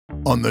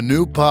On the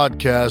new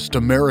podcast,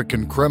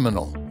 American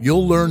Criminal,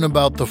 you'll learn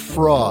about the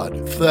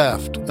fraud,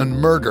 theft, and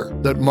murder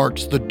that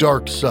marks the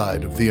dark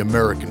side of the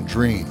American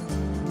dream.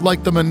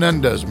 Like the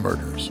Menendez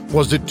murders,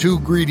 was it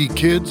two greedy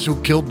kids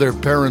who killed their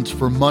parents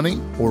for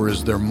money, or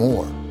is there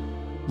more?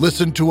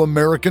 Listen to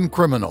American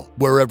Criminal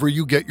wherever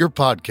you get your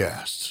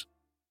podcasts.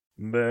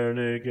 Bare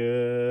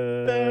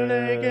naked, bare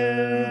naked,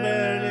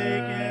 bare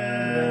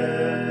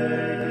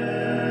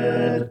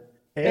naked.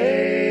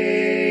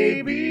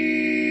 ABCs.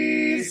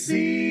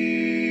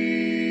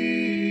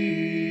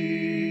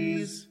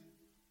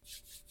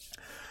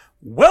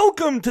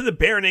 Welcome to the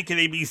Bare Naked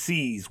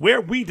ABCs, where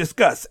we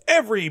discuss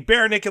every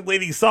Bare Naked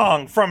Lady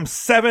song from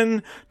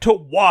 7 to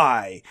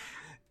Y.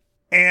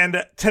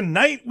 And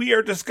tonight we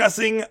are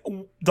discussing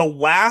the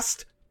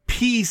last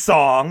P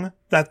song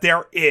that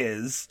there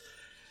is.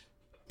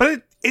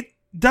 But it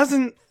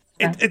doesn't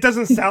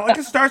sound like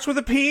it starts with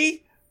a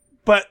P,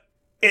 but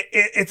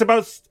it's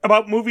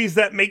about movies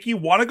that make you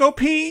want to go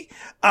pee.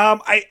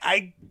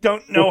 I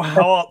don't know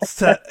how else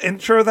to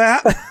intro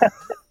that.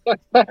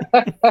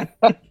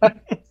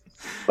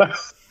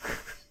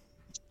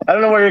 I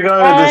don't know where you're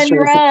going with this.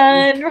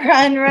 Run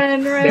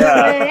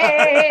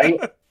away.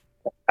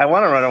 I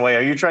want to run away.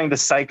 Are you trying to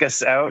psych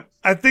us out?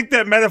 I think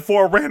that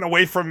metaphor ran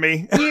away from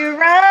me. You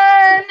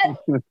run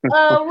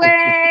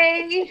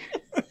away.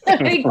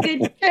 I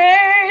could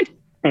turn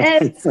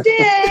and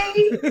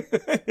stay.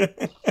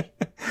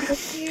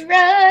 You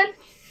run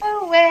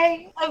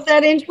away of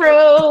that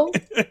intro.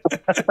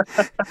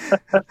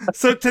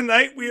 So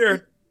tonight we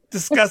are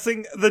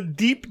discussing the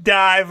deep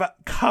dive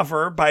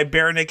cover by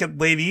Bare Naked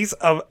Ladies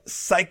of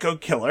Psycho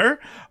Killer.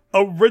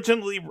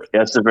 Originally written.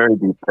 Yeah, it's a very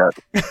deep cut.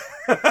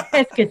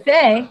 Qu'est-ce que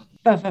c'est?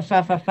 Fa fa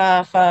fa fa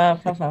fa fa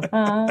fa fa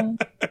fa.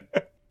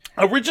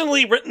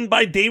 Originally written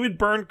by David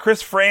Byrne,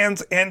 Chris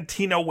Franz, and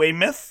Tina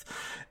Weymouth,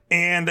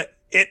 and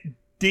it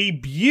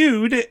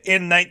debuted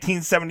in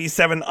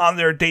 1977 on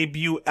their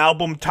debut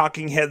album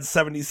Talking Heads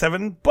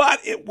 77, but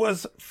it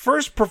was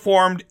first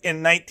performed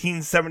in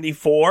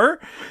 1974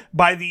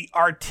 by the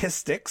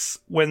Artistics,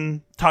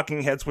 when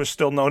Talking Heads was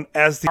still known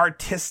as the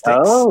Artistics.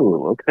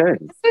 Oh, okay.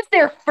 This was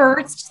their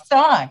first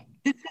song.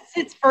 This is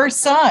its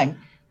first song.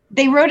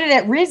 They wrote it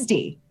at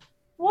RISD.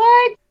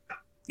 What?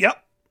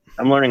 Yep.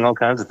 I'm learning all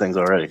kinds of things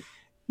already.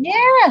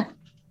 Yeah.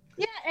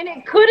 Yeah, and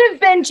it could have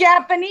been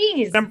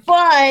Japanese,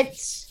 but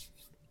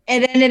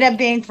it ended up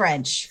being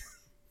French.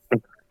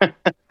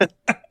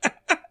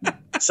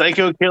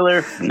 Psycho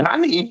Killer,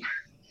 Nani?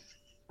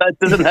 That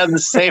doesn't have the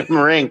same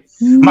ring.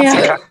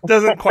 No.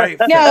 Doesn't quite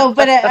fit. No,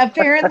 but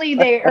apparently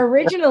the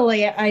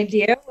originally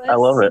idea was I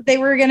love it. They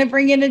were going to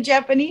bring in a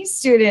Japanese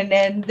student,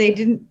 and they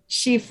didn't.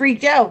 She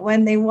freaked out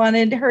when they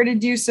wanted her to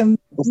do some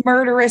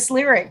murderous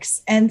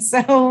lyrics, and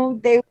so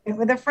they went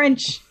with a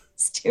French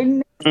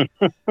student.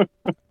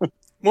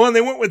 Well, and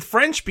they went with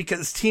French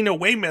because Tina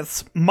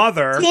Weymouth's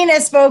mother... Tina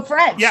spoke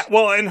French. Yeah,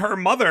 well, and her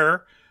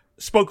mother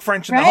spoke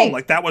French in the home.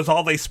 Like, that was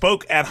all they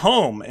spoke at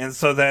home. And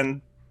so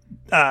then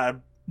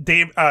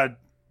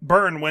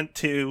Byrne went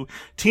to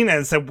Tina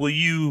and said, will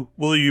you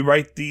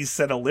write these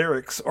set of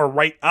lyrics or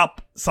write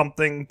up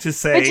something to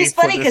say? Which is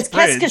funny because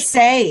qu'est-ce que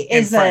c'est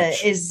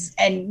is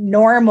a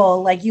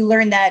normal, like you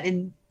learn that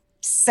in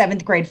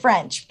 7th grade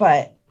French,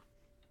 but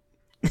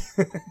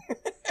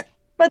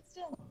but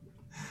still.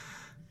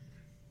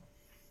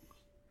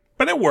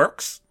 But it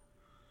works.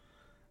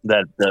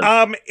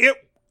 It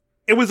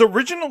was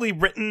originally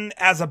written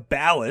as a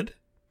ballad,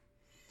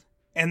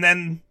 and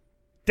then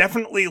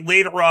definitely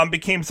later on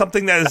became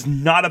something that is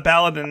not a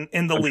ballad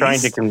in the least.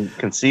 I'm trying to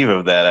conceive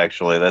of that,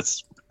 actually.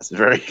 That's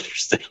very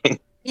interesting.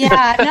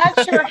 Yeah,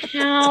 not sure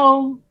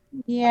how.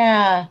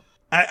 Yeah.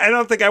 I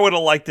don't think I would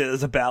have liked it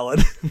as a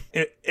ballad.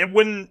 It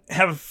wouldn't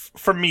have,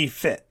 for me,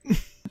 fit.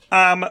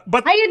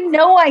 But I had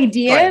no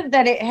idea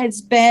that it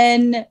has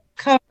been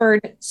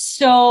covered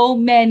so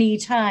many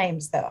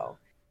times, though.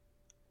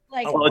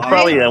 Like, well, it's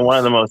probably one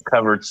of the most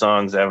covered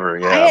songs ever.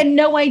 Yeah, I had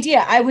no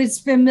idea. I was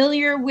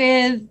familiar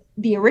with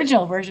the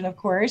original version, of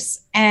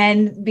course,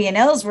 and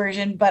B&L's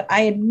version, but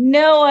I had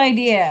no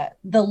idea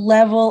the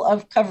level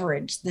of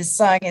coverage this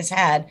song has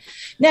had.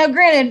 Now,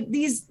 granted,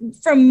 these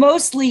from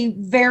mostly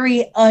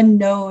very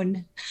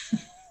unknown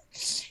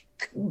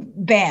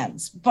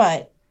bands,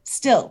 but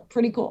still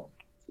pretty cool.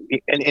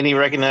 Any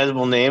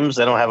recognizable names?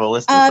 I don't have a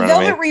list in front of me.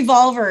 Velvet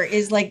Revolver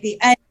is like the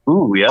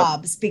Ooh, yeah.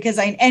 Bobs, because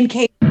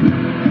NK.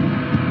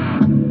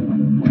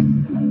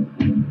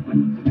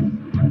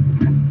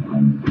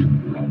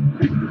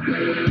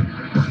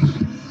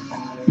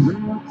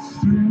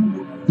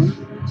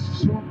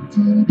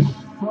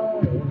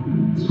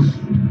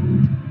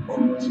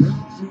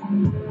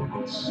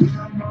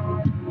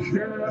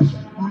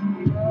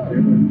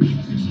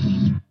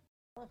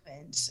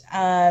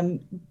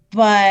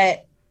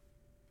 But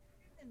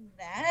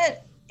that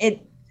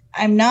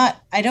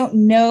I don't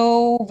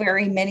know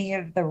very many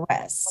of the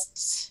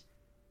rest.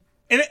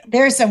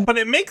 There's some, but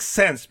it makes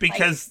sense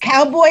because like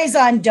Cowboys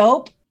on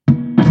Dope.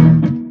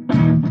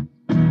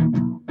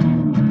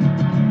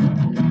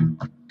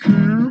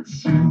 Can't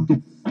see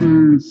the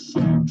face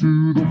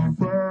to the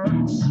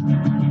facts.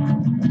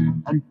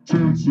 I'm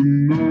tense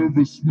and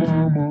nervous,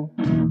 mama,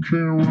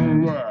 can't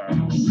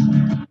relax.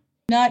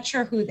 Not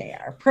sure who they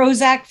are.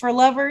 Prozac for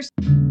Lovers.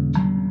 I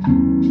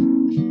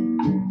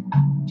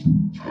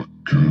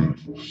can't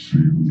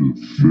seem to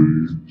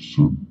face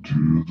up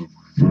to the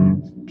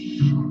fence.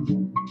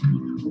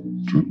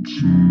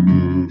 Tense and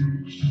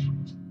nervous,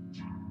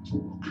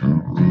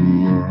 can't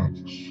relax.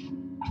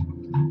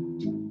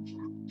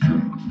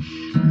 Can't sleep,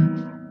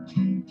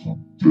 my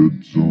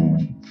bed's on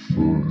fire.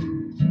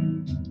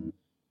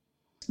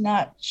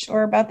 Not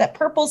sure about that.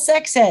 Purple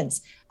Sex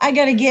Heads. I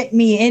got to get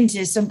me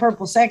into some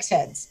Purple Sex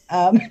Heads.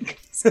 But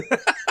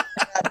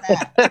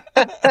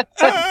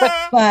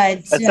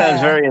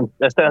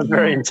That sounds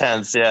very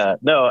intense. Yeah.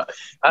 No.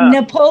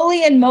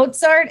 Napoleon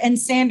Mozart and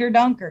Sander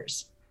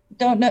Dunkers.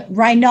 Don't know.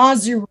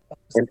 Rhinoceros.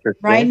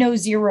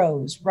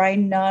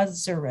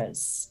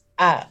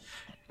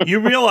 You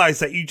realize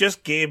that you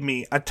just gave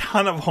me a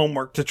ton of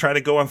homework to try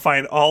to go and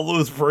find all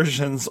those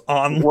versions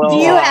on. Do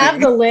you have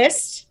the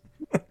list?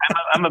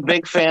 I'm a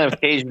big fan of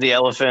Cage the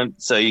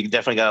Elephant, so you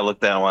definitely got to look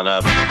that one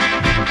up. I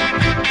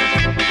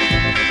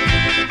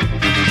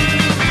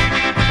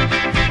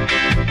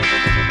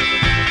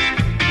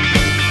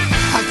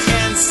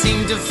can't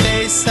seem to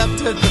face up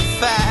to the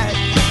fact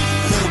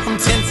I'm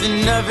tense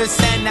and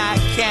nervous and I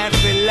can't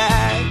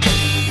relax.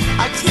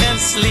 I can't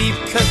sleep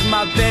cause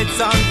my bed's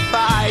on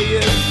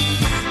fire.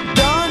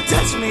 Don't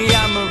touch me,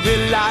 I'm a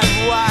real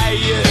live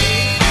wire.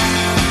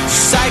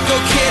 Psycho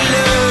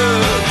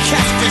killer,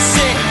 catch the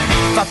sick.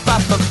 I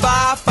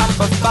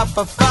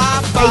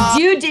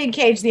do dig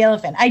Cage the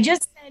Elephant. I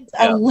just sent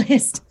a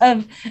list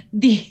of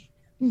the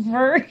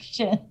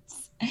versions.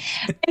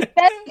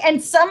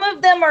 And some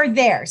of them are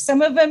there.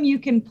 Some of them you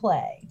can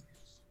play.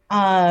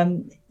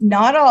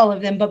 Not all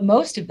of them, but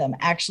most of them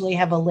actually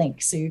have a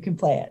link so you can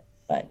play it.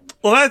 But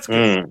well, that's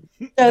good.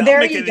 So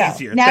there you go.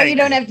 Now you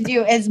don't have to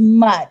do as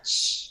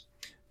much.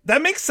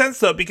 That makes sense,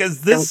 though,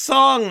 because this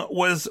song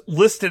was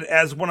listed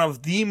as one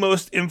of the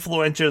most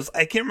influential.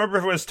 I can't remember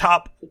if it was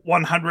top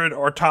 100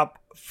 or top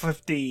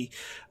 50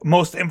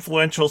 most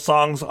influential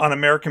songs on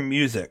American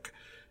music.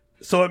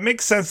 So it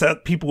makes sense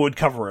that people would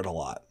cover it a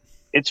lot.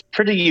 It's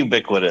pretty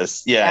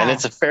ubiquitous. Yeah. And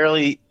it's a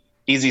fairly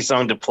easy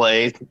song to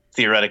play,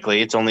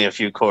 theoretically. It's only a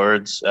few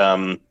chords.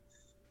 Can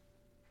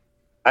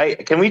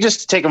we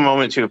just take a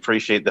moment to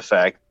appreciate the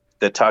fact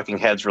that Talking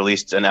Heads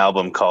released an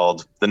album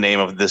called The Name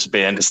of This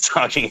Band is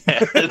Talking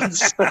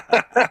Heads.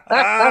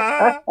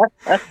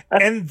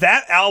 And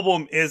that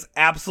album is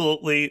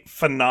absolutely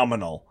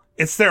phenomenal.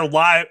 It's their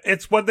live,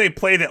 it's what they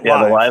played at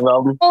live. The live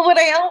album. Well,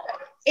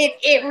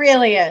 it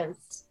really is.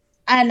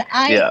 And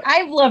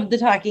I've loved the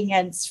Talking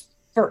Heads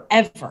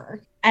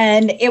forever.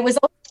 And it was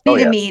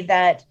to me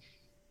that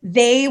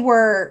they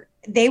were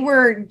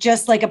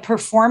just like a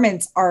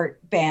performance art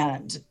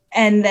band.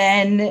 And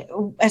then,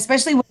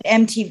 especially with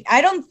MTV,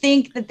 I don't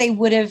think that they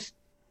would have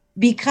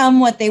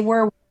become what they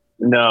were.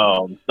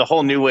 No, the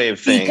whole new wave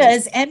thing.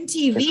 Because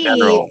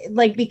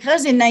MTV,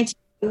 because in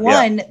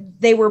 1991,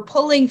 they were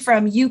pulling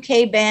from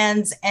UK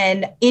bands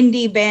and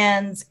indie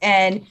bands,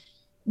 and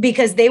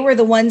because they were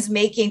the ones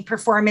making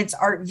performance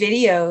art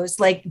videos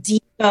like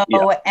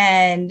Devo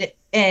and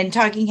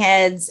Talking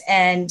Heads,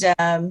 and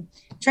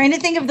trying to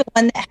think of the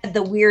one that had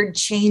the weird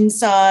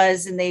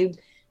chainsaws, and they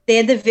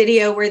had the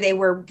video where they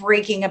were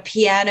breaking a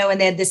piano and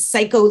they had this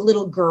psycho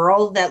little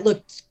girl that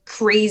looked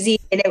crazy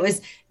and it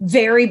was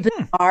very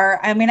bizarre.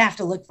 I'm going to have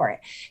to look for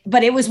it,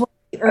 but it was one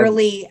of the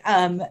early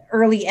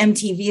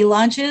MTV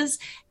launches.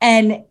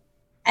 And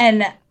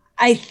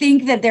I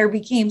think that there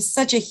became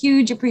such a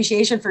huge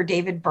appreciation for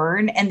David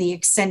Byrne and the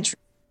eccentric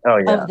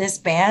of this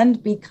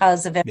band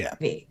because of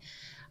MTV.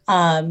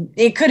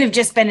 It could have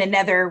just been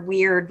another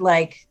weird,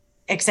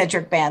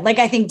 eccentric band.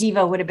 I think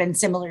Devo would have been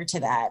similar to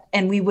that,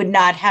 and we would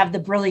not have the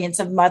brilliance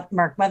of Mark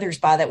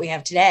Mothersbaugh that we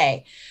have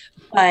today,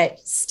 but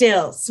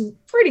still some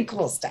pretty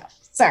cool stuff.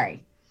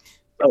 Sorry.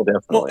 Oh,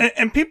 definitely. Well,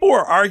 and people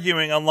were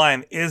arguing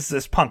online, is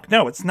this punk?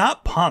 No, it's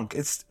not punk.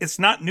 It's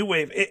not new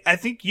wave. I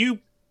think you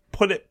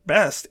put it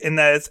best in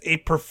that it's a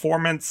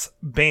performance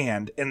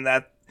band, in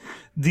that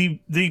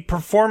the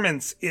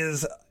performance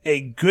is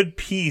a good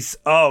piece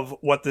of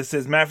what this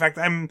is. Matter of fact,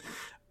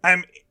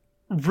 I'm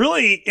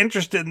really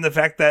interested in the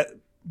fact that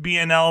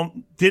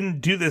BNL didn't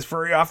do this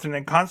very often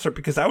in concert,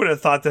 because I would have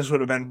thought this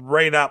would have been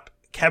right up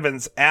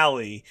Kevin's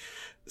alley,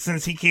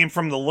 since he came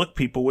from the Look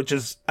People, which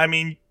is,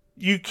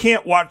 you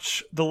can't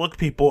watch the Look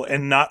People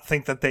and not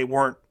think that they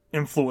weren't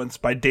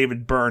influenced by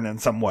David Byrne in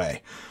some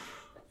way.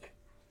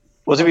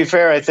 Well, to be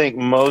fair, I think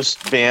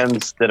most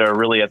bands that are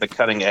really at the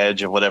cutting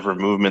edge of whatever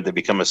movement they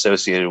become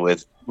associated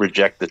with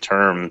reject the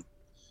term.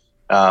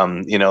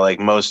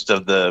 Most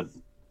of the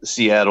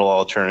Seattle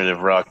alternative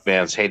rock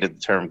bands hated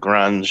the term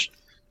grunge.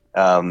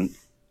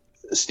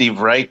 Steve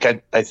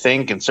Reich, I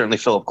think, and certainly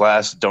Philip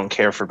Glass don't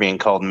care for being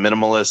called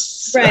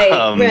minimalists.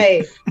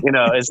 Right.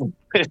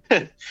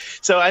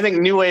 So I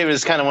think new wave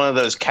is kind of one of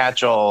those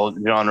catch-all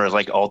genres,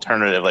 like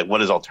alternative. Like,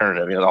 what is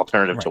alternative?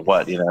 Alternative to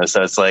what?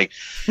 So it's like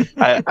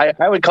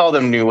I would call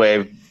them new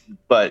wave,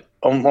 but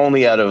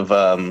only out of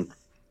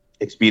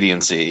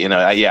expediency. You know,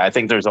 I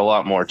think there's a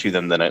lot more to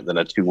them than a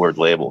 2-word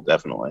label.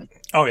 Definitely.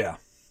 Oh yeah.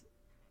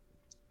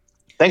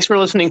 Thanks for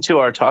listening to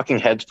our Talking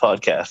Heads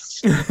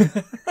podcast.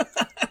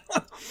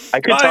 I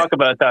could talk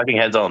about Talking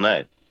Heads all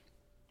night.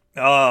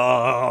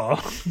 Oh,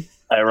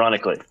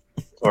 Ironically,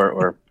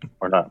 or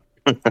not.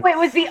 Wait, it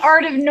was The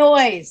Art of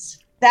Noise.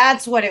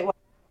 That's what it was.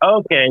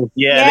 Okay,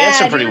 yeah, they had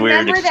some pretty weird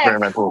remember that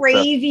experimental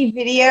crazy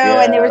video,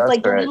 Yeah, and there was that's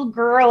like the right. little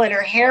girl, and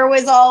her hair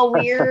was all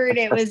weird.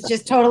 It was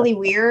just totally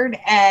weird,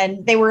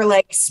 and they were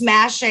like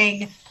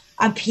smashing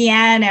a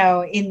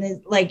piano in the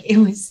like. It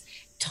was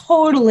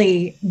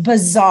totally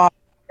bizarre.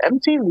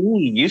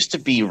 MTV used to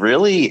be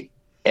really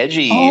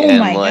edgy Oh and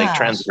my like gosh.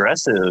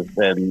 transgressive,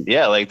 and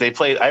yeah, like they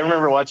played. I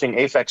remember watching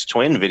Aphex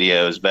Twin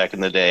videos back in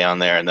the day on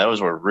there, and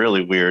those were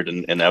really weird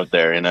and out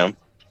there. You know.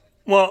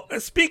 well,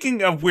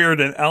 speaking of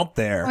weird and out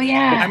there, Oh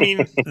yeah, I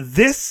mean,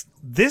 this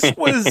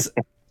was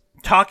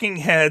Talking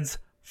Heads'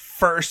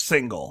 first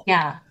single.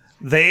 yeah.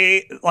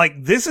 They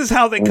like this is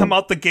how they come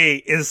out the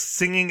gate is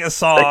singing a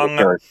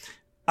song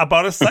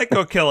about a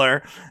psycho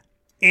killer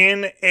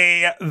in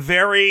a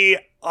very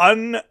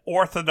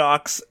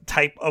unorthodox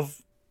type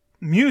of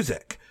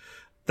music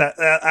that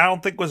I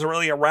don't think was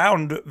really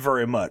around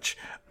very much.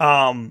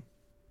 And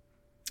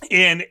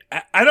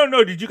I don't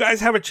know, did you guys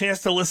have a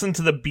chance to listen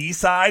to the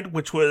B-side,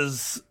 which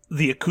was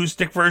the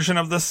acoustic version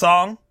of this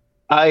song?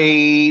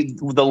 The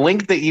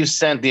link that you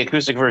sent, the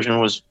acoustic version,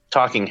 was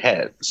Talking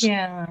Heads.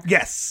 Yeah.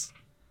 Yes.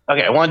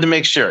 Okay, I wanted to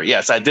make sure.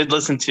 Yes, I did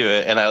listen to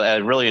it, and I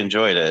really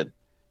enjoyed it.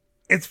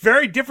 It's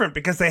very different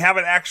because they have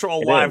an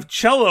actual It live is.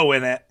 cello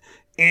in it.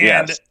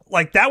 And Yes.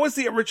 like that was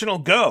the original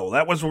go.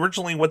 That was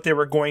originally what they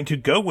were going to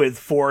go with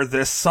for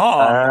this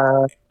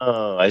song.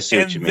 Oh, I see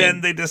what And you then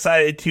mean. they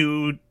decided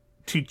to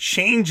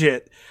change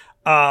it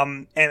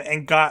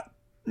and got,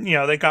 you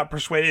know, they got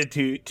persuaded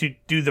to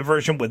do the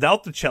version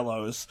without the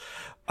cellos,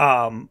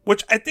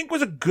 which I think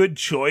was a good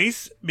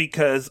choice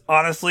because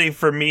honestly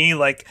for me,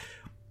 like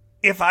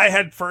if I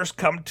had first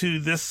come to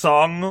this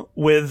song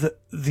with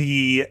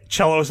the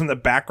cellos in the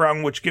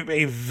background, which give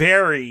a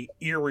very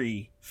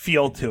eerie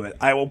feel to it,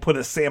 I will put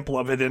a sample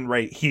of it in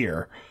right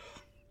here.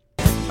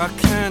 I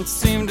can't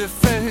seem to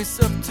face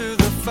up to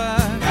the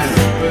fact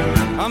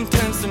I'm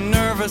tense and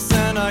nervous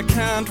and I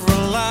can't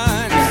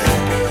relax.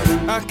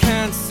 I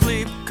can't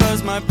sleep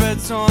cause my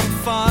bed's on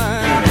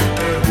fire.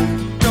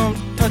 Don't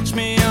touch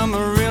me, I'm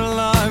a real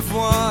live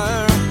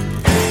wire.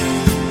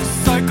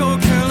 Psycho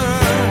killer,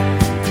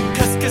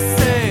 qu'est-ce que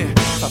c'est?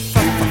 Fa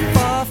fa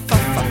fa fa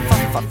fa fa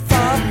fa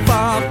fa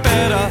fa.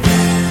 Better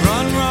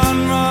run, run,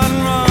 run,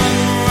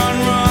 run,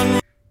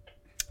 run,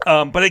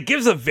 run. But it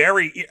gives a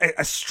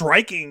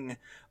striking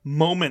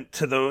moment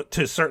to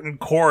certain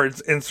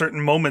chords and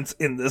certain moments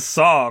in this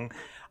song.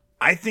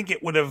 I think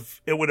it would have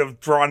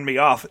drawn me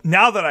off.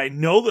 Now that I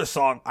know the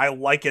song, I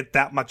like it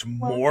that much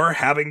more,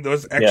 having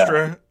those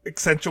extra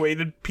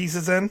accentuated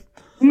pieces in.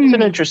 It's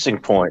an interesting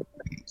point.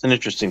 It's an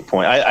interesting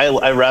point.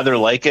 I rather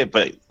like it,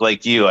 but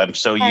like you, I'm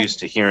so used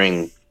to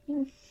hearing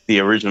the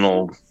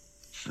original,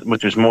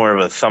 which was more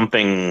of a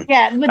thumping.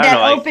 Yeah, with I that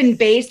don't know, open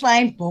bass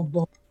line. Boom,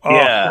 boom, Oh,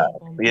 Yeah,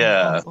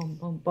 yeah. boom,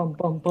 boom, boom,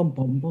 boom, boom,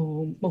 boom,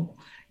 boom, boom.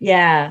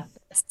 Yeah,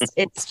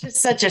 it's just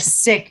such a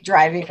sick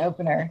driving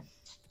opener.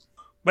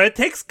 But it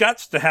takes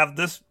guts to have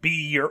this be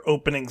your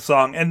opening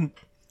song. And,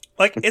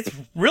 like, it's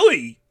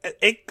really...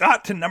 It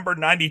got to number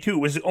 92. It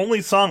was the only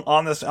song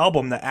on this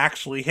album that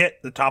actually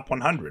hit the top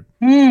 100.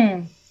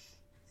 I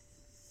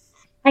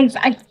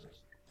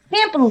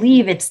can't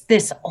believe it's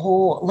this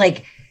old.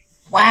 Like,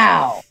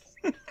 wow.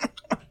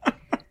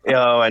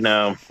 Oh, I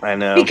know.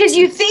 Because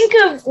you think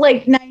of,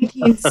 like,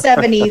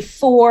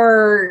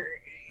 1974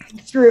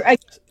 through...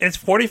 It's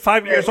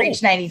 45 years old.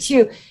 reached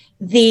 92.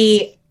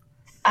 The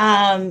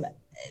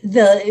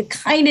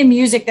kind of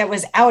music that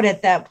was out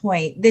at that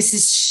point, this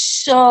is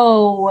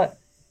so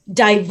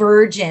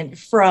divergent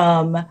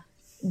from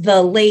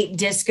the late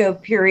disco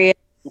period,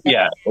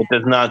 Yeah, it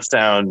does not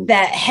sound.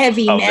 that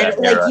heavy Of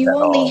metal. that era Like you at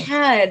only all.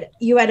 had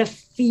a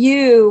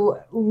few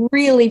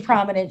really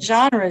prominent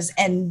genres,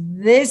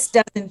 and this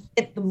doesn't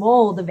fit the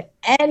mold of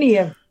any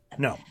of them.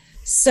 No.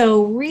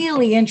 So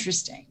really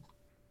interesting.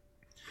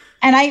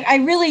 And I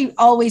really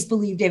always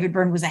believe David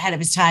Byrne was ahead of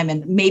his time,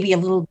 and maybe a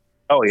little.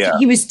 Oh yeah,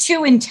 He was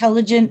too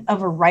intelligent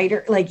of a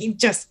writer. Like he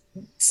just,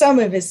 some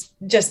of his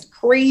just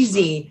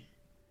crazy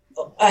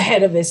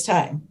ahead of his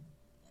time.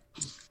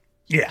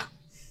 Yeah.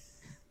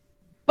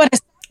 But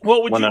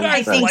Well, would you 100%. I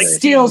guys think like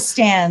still to...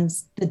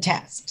 stands the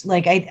test.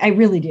 Like I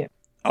really do.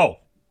 Oh,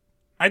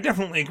 I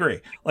definitely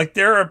agree. Like,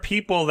 there are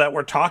people that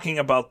were talking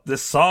about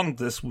this song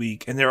this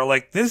week, and they were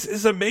like, "This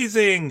is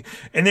amazing,"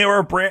 and they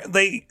were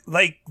they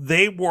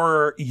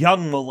were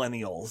young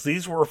millennials.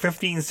 These were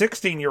 15,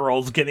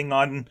 16-year-olds getting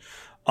on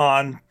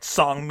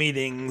song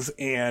meetings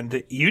and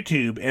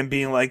YouTube and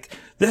being like,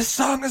 "This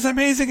song is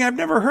amazing. I've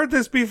never heard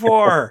this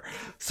before."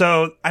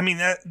 So, I mean,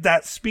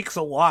 that speaks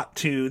a lot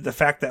to the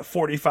fact that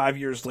 45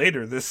 years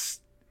later, this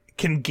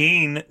can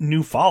gain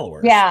new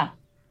followers. Yeah.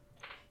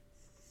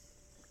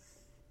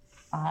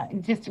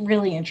 Just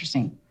really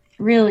interesting.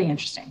 Really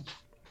interesting.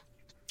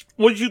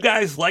 Would you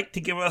guys like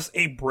to give us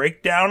a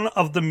breakdown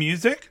of the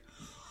music?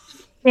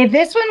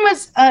 This one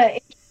was an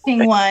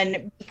interesting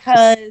one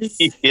because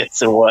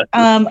Yes, it was.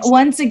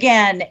 once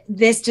again,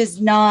 this does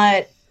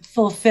not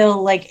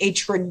fulfill like a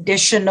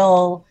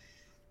traditional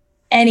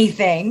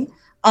anything.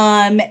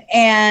 And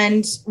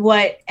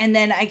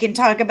then I can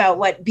talk about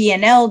what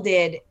BNL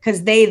did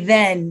because they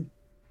then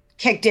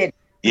kicked it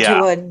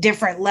to a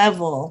different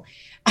level.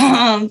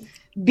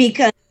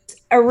 Because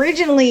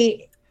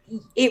originally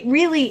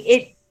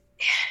it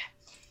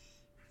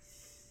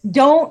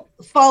don't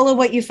follow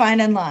what you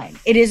find online.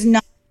 It is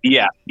not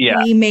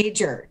D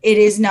major. It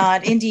is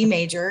not in D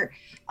major.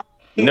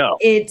 No.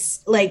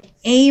 It's like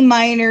A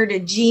minor to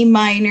G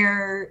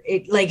minor.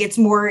 It's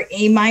more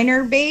A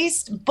minor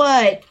based,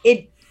 but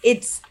it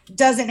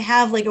doesn't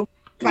have like a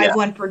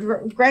 5-1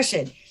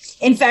 progression.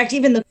 In fact,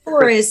 even the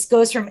chorus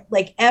goes from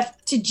like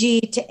F to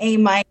G to A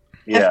minor,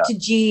 F to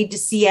G to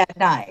C add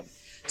 9.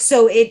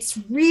 So it's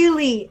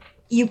really,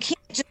 you can't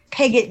just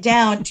peg it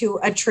down to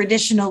a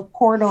traditional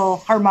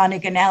chordal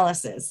harmonic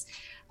analysis,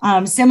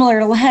 similar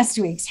to last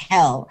week's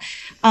Hell.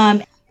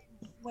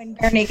 When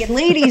Bare Naked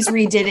Ladies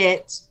redid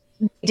it,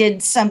 they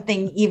did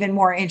something even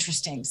more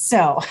interesting.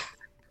 So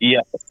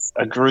yes,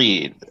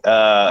 agreed.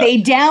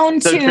 They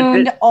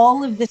down-tuned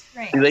all of the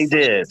strings. They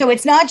did. So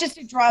it's not just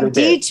a drop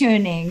D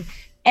tuning.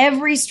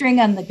 Every string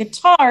on the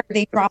guitar,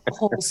 they drop a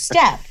whole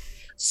step.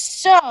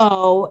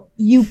 So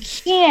you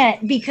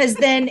can't, because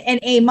then an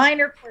A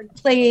minor chord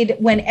played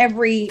when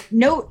every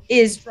note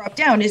is dropped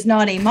down is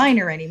not A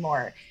minor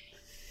anymore.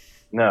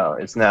 No,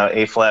 it's now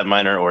A flat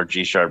minor or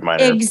G sharp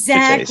minor.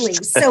 Exactly.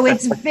 So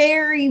it's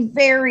very,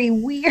 very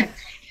weird.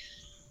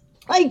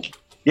 Like,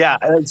 yeah.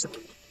 Go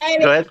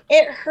ahead.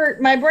 It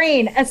hurt my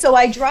brain. And so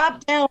I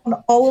dropped down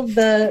all of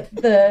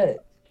the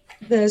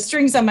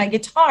strings on my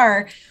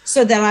guitar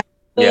so that I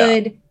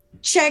could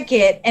check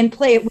it and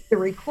play it with the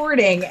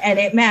recording, and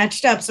it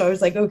matched up. So I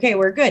was like, okay,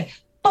 we're good.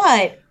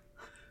 But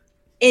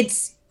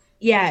it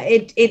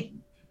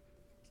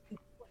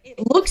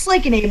looks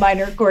like an A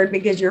minor chord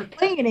because you're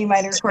playing an A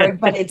minor chord,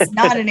 but it's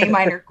not an A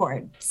minor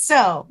chord.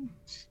 So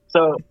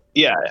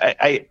yeah,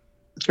 I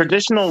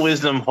traditional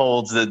wisdom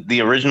holds that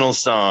the original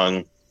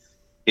song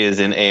is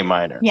in A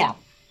minor. Yeah.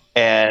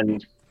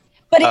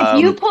 But if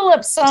you pull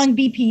up song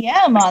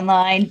BPM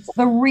online,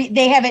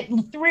 they have it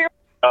in 3 or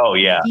 4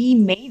 D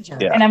major.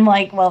 Yeah. And I'm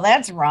like, well,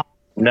 that's wrong.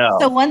 No.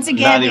 So once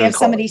again, we have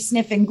somebody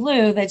sniffing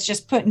glue that's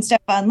just putting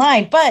stuff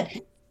online. But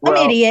some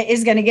idiot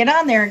is going to get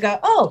on there and go,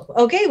 oh,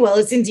 okay, well,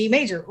 it's in D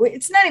major.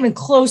 It's not even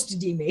close to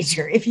D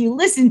major. If you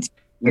listen to it,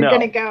 you're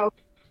going to go,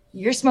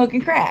 you're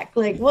smoking crack.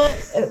 Like, what?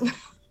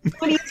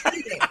 What are you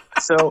thinking?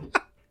 So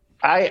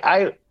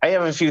I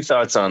have a few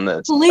thoughts on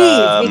this.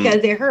 Please,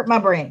 because they hurt my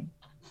brain.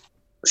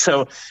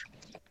 So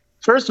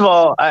first of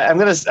all, I'm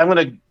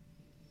gonna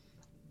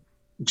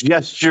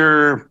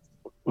gesture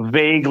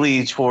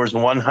vaguely towards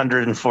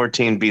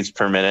 114 beats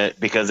per minute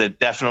because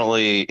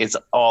it's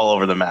all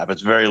over the map.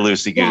 It's very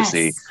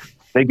loosey-goosey. Yes.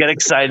 They get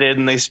excited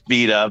and they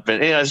speed up,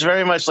 and it's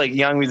very much like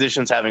young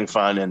musicians having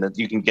fun, and that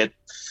you can get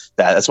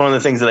that. That's one of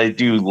the things that I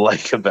do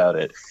like about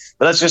it.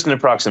 But that's just an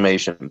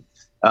approximation.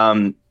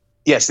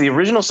 Yes, the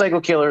original Psycho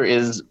Killer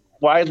is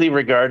widely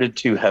regarded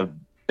to have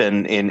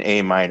been in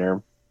A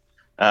minor,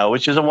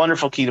 which is a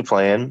wonderful key to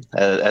play in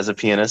as a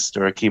pianist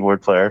or a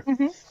keyboard player.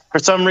 Mm-hmm. For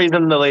some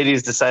reason, the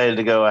ladies decided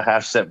to go a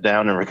half step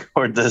down and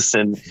record this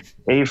in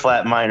A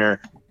flat minor,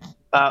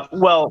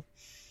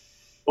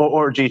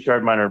 or G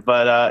sharp minor.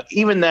 But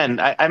even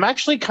then, I'm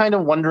actually kind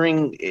of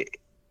wondering.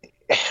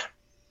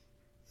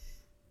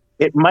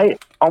 It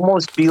might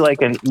almost be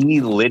like an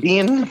E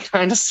Lydian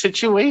kind of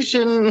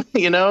situation,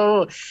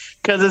 because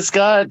it's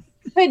got.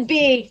 Could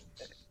be.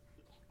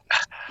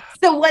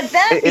 So what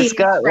that means,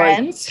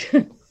 friends,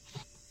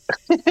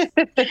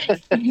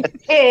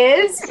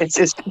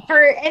 is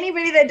for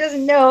anybody that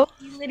doesn't know,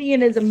 E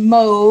Lydian is a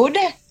mode,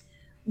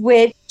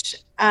 which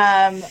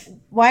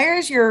why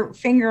is your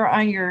finger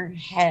on your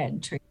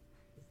head?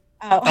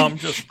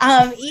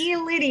 E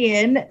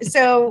Lydian.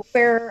 So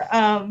where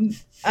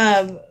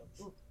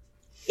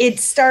it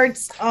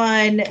starts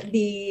on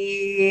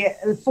the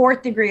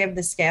 4th degree of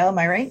the scale. Am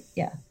I right?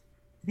 Yeah,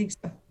 I think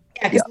so.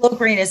 Yeah, because low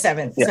grade is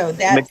 7th. Yeah. So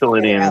that's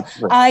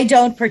I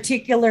don't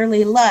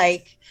particularly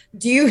like.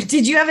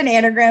 Did you have an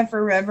anagram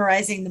for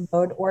memorizing the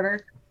mode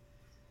order?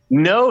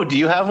 No. Do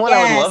you have one?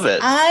 Yes, I would love it.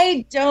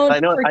 I don't. I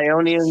know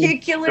Ionian,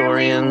 particularly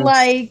Dorian,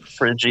 like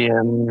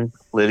Phrygian,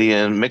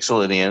 Lydian,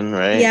 Mixolydian,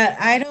 right? Yeah,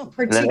 I don't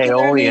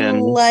particularly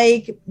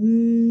like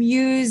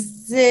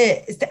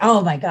music.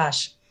 Oh my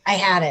gosh, I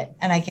had it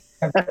and I can't.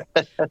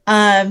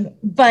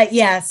 But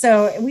yeah,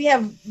 so we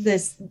have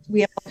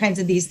all kinds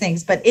of these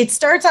things, but it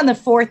starts on the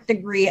 4th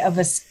degree of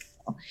a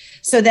scale.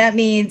 So that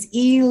means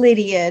E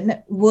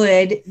Lydian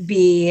would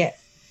be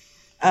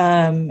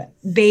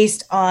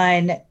based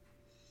on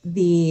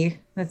the,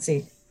 let's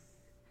see.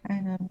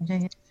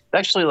 It's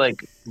actually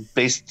like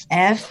based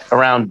F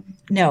around.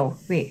 No,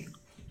 wait.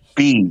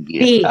 B.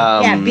 B.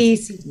 B,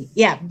 C, D.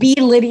 Yeah, B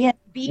Lydian.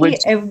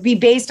 It would be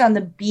based on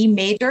the B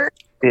major.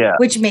 Yeah.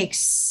 Which makes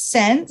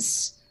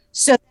sense.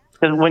 So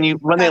Because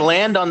when they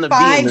land on the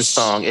B in the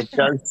song, it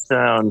does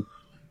sound.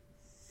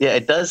 Yeah,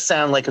 it does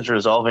sound like it's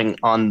resolving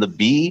on the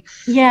B.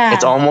 Yeah.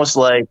 It's almost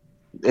like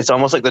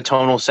the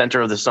tonal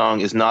center of the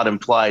song is not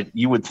implied.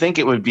 You would think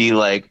it would be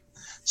like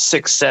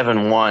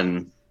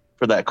 6-7-1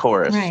 for that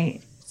chorus.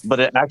 Right. But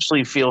it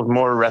actually feels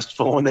more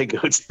restful when they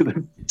go to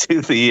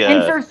the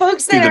and for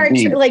folks that are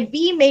B. like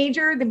B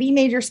major, the B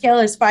major scale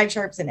has 5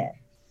 sharps in it.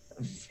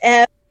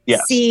 F,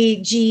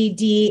 C, G,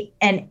 D,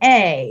 and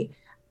A.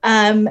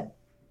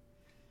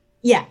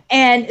 Yeah.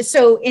 And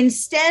so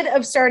instead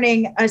of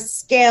starting a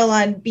scale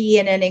on B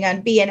and ending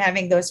on B and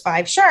having those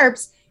 5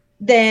 sharps,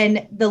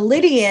 then the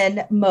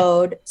Lydian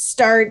mode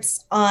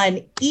starts on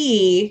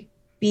E,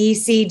 B,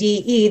 C,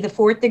 D, E, the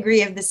 4th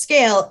degree of the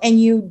scale,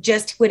 and you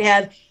just would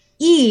have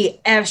E,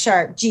 F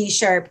sharp, G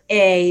sharp,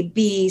 A,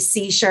 B,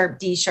 C sharp,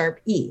 D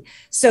sharp, E.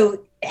 So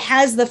it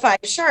has the 5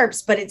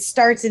 sharps, but it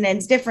starts and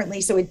ends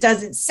differently. So it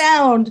doesn't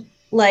sound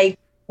like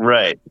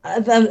right.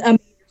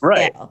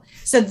 Right.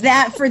 So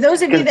that for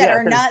those of you that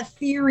are not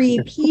theory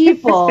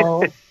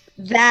people,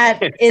 that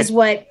is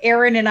what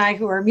Aaron and I,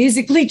 who are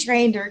musically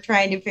trained, are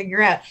trying to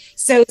figure out.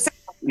 So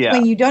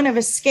when you don't have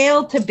a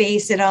scale to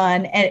base it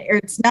on, and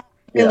it's not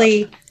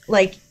really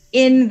like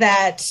in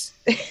that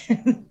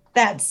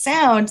that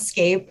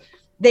soundscape,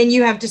 then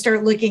you have to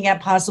start looking at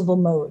possible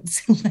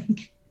modes.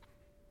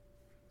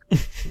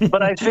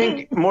 But I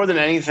think more than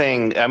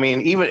anything, I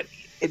mean,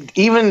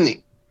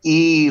 even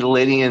E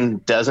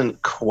Lydian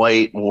doesn't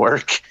quite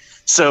work.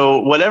 So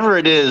whatever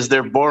it is,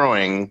 they're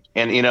borrowing,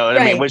 and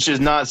I mean, which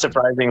is not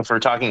surprising for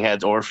Talking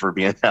Heads or for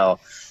BNL.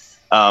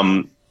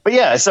 But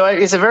yeah, so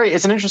it's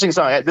an interesting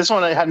song. This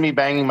one had me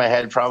banging my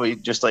head, probably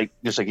just like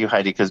you,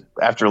 Heidi, because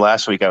after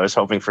last week, I was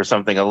hoping for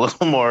something a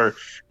little more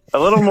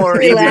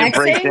easy to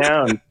break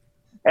down.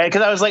 And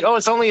because I was like, oh,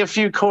 it's only a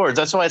few chords.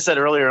 That's why I said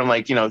earlier, I'm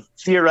like,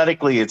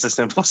 theoretically, it's a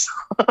simple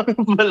song,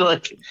 but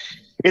like,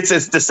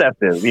 it's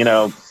deceptive,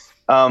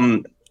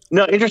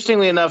 No,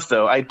 interestingly enough,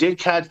 though, I did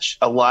catch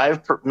a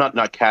live,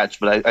 not catch,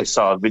 but I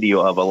saw a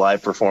video of a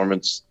live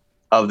performance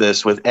of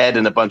this with Ed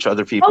and a bunch of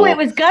other people. Oh, it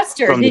was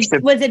Guster.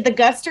 Was it the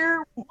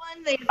Guster one?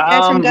 The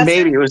guys from Guster?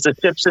 Maybe it was the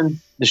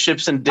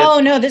Ships and Dips. Oh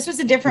no, this was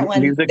a different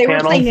one. They panel. Were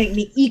playing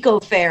the Eco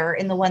Fair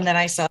in the one that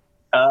I saw.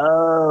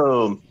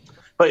 Oh,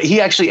 but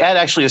Ed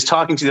actually is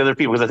talking to the other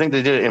people because I think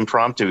they did it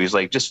impromptu. He's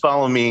like, just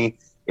follow me.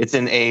 It's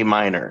in A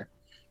minor,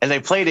 and they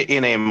played it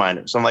in A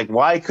minor. So I'm like,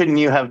 why couldn't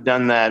you have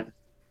done that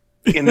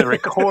in the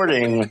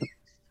recording?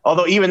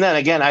 Although even then,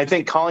 again, I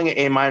think calling it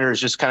A minor is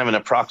just kind of an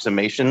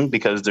approximation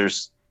because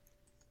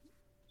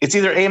it's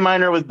either A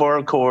minor with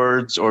borrowed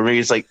chords or maybe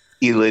it's like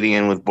E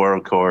Lydian with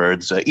borrowed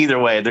chords. Either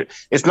way,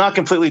 it's not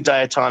completely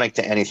diatonic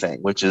to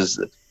anything, which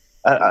is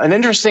an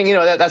interesting,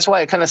 that's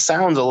why it kind of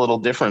sounds a little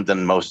different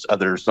than most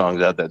other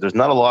songs out there. There's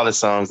not a lot of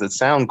songs that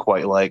sound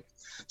quite like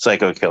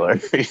Psycho Killer,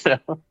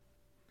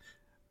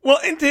 Well,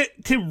 and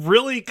to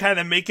really kind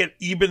of make it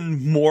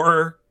even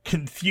more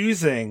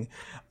confusing,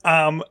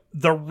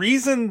 the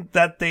reason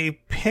that they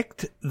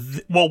picked,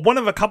 one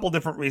of a couple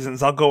different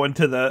reasons, I'll go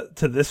into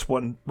this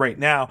one right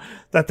now,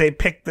 that they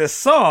picked this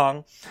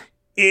song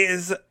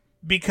is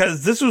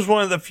because this was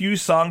one of the few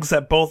songs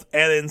that both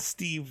Ed and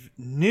Steve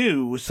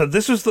knew. So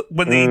this was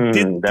when they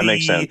did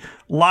the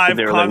live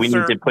concert. Like, we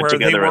need to put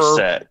together a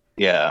set.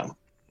 Yeah.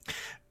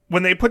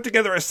 When they put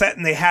together a set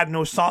and they had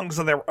no songs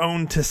of their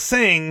own to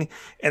sing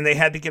and they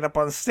had to get up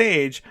on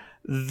stage,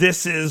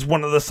 this is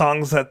one of the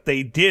songs that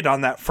they did on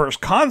that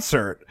first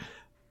concert.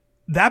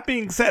 That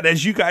being said,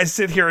 as you guys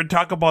sit here and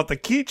talk about the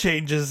key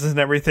changes and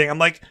everything, I'm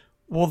like,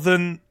 well,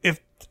 then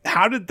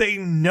how did they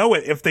know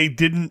it if they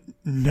didn't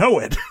know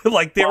it?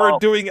 Like they were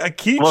doing a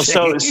key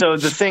change. So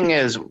the thing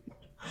is,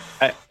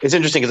 it's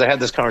interesting because I had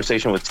this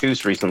conversation with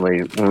Toos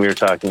recently when we were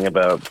talking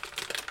about,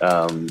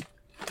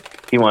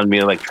 he wanted me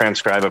to like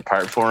transcribe a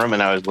part for him.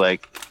 And I was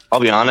like, I'll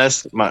be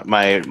honest,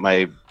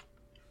 my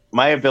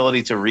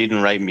ability to read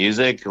and write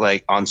music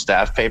like on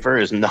staff paper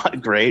is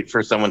not great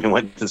for someone who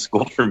went to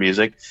school for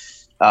music.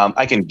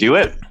 I can do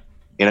it,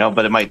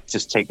 but it might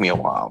just take me a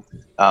while.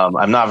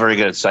 I'm not very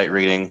good at sight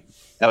reading.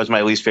 That was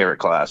my least favorite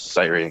class,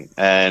 sight reading.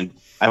 And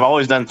I've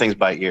always done things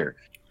by ear.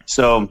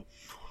 So,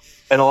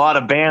 and a lot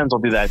of bands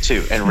will do that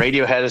too. And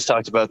Radiohead has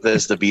talked about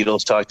this. The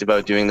Beatles talked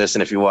about doing this.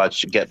 And if you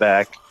watch Get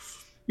Back,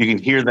 you can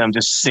hear them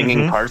just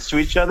singing parts to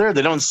each other.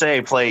 They don't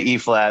say play E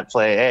flat,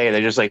 play A.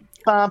 They're just like,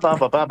 bah, bah,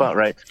 bah, bah, bah,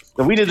 right?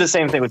 So we did the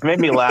same thing, which made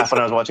me laugh when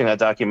I was watching that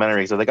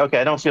documentary. So I was like, okay,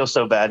 I don't feel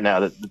so bad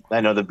now that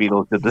I know the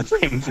Beatles did the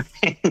same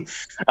thing.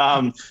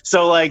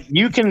 So like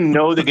you can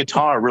know the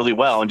guitar really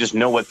well and just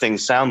know what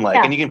things sound like.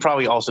 Yeah. And you can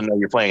probably also know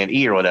you're playing an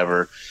E or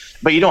whatever,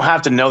 but you don't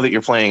have to know that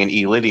you're playing an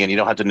E Lydian. You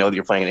don't have to know that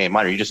you're playing an A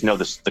minor. You just know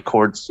the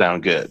chords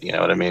sound good. You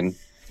know what I mean?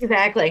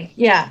 Exactly.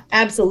 Yeah,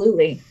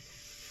 absolutely.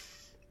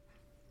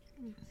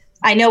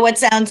 I know what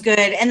sounds good.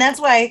 And that's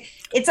why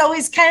it's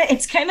always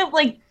kind of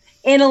like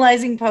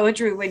analyzing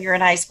poetry when you're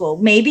in high school.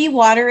 Maybe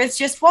water is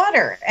just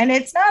water and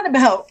it's not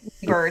about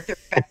birth or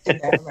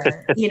baptism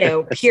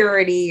or,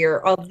 purity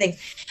or all the things.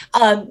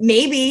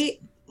 Maybe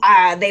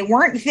they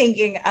weren't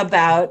thinking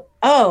about,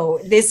 oh,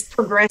 this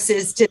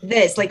progresses to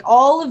this. Like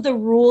all of the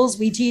rules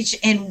we teach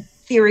in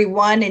theory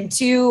 1 and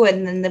 2,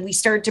 and then we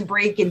start to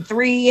break in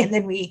 3, and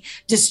then we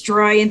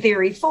destroy in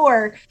theory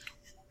 4.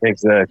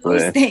 Exactly.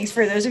 Those things,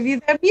 for those of you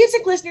that have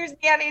music listeners in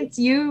the audience,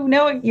 you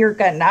know, you're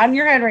nodding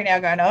your head right now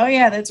going, oh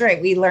yeah, that's right.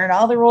 We learn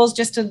all the rules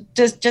just to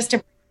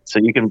so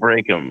you can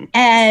break them.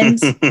 And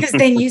because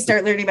then you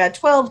start learning about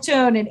 12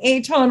 tone and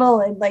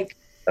atonal and like,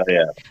 oh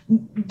yeah.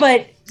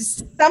 But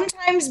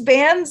sometimes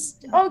bands,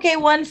 okay,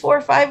 1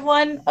 4 5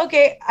 1,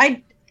 okay,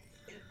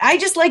 I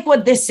just like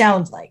what this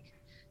sounds like,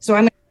 so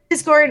I'm gonna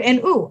this chord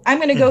and I'm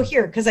gonna go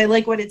here because I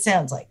like what it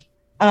sounds like.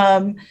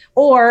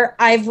 Or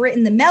I've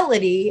written the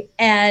melody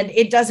and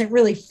it doesn't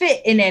really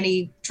fit in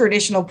any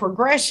traditional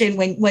progression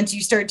once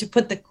you start to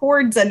put the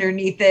chords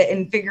underneath it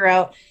and figure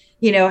out,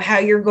 you know, how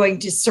you're going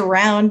to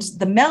surround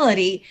the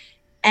melody,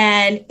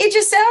 and it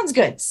just sounds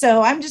good.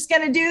 So I'm just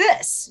going to do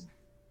this.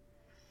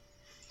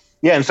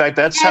 Yeah, in fact,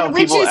 that's how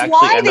which people is actually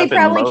why end they up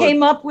probably in mode.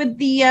 came up with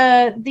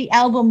the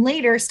album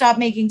later, Stop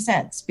Making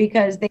Sense,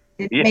 because they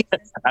didn't make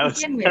sense I to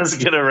was begin going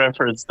with. to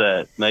reference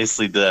that.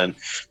 Nicely done.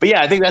 But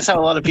yeah, I think that's how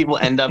a lot of people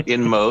end up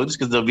in modes,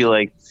 because they'll be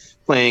like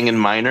playing in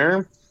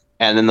minor,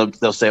 and then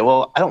they'll say,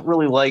 well, I don't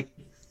really like,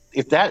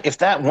 if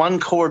that one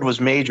chord was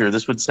major,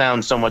 this would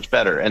sound so much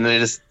better. And they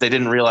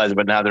didn't realize it,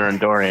 but now they're in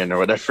Dorian or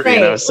whatever,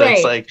 you know? So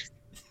it's like,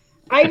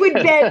 I would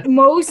bet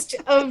most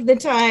of the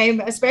time,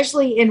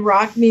 especially in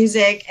rock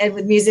music and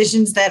with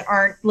musicians that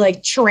aren't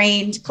like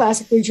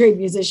classically trained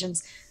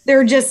musicians,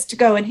 they're just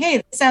going, hey,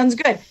 that sounds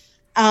good.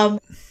 yeah,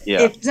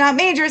 If it's not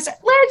major,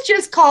 let's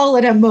just call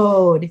it a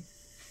mode.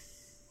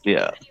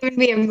 yeah. It would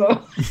be a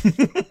mode.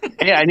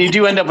 Yeah, and you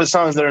do end up with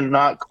songs that are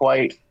not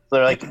quite,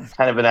 they're like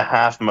kind of in a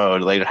half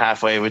mode, like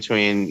halfway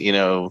between, you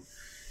know,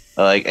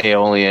 like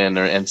Aeolian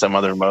and some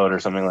other mode or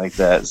something like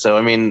that. So,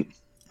 I mean,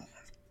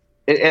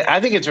 I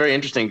think it's very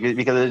interesting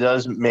because it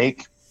does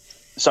make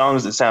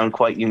songs that sound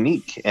quite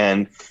unique,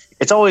 and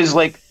it's always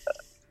like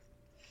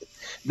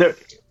there.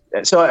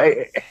 So,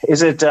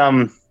 is it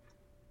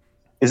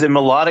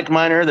melodic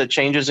minor that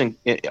changes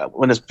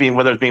whether it's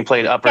being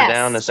played up or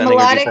down, ascending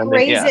melodic or descending?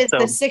 raises so,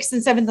 the 6th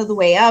and 7th of the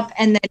way up,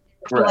 and then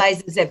Right.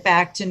 equalizes it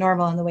back to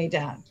normal on the way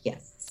down.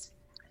 Yes.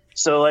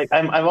 So like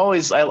I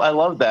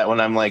love that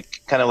when I'm like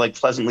kind of like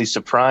pleasantly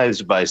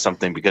surprised by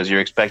something, because you're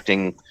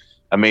expecting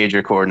a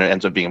major chord and it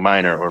ends up being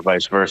minor, or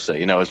vice versa.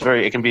 You know,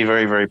 it can be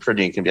very, very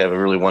pretty. It can have a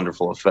really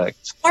wonderful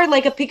effect. Or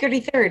like a Picardy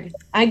third.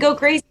 I go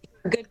crazy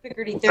for a good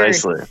Picardy third.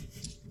 Precisely.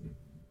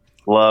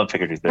 Love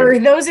Picardy For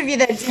third. those of you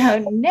that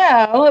don't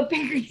know, a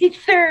Picardy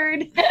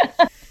third.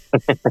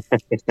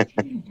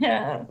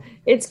 Yeah,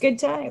 it's good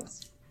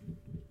times.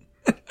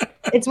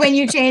 It's when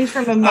you change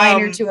from a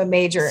minor to a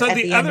major so at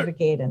the the end other- of a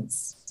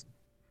cadence.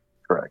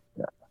 Correct.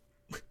 Yeah.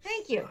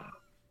 Thank you.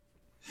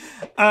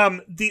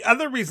 The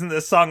other reason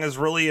this song is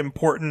really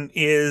important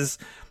is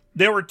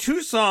there were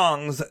 2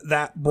 songs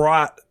that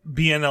brought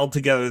BNL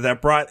together,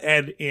 that brought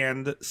Ed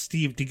and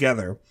Steve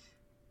together.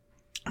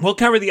 We'll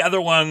cover the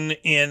other one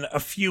in a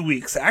few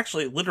weeks,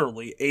 actually,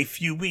 literally a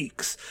few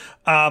weeks.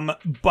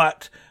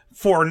 But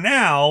for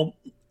now,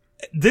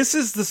 this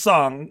is the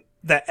song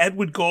that Ed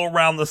would go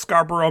around the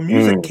Scarborough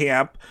Music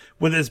Camp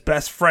with his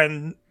best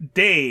friend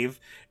Dave,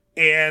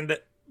 and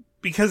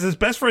because his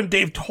best friend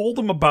Dave told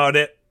him about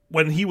it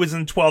when he was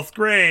in 12th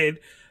grade.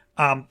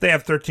 They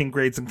have 13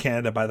 grades in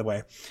Canada, by the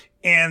way.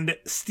 And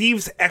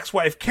Steve's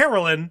ex-wife,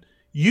 Carolyn,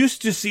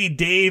 used to see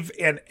Dave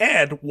and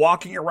Ed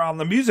walking around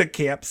the music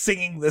camp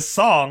singing this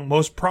song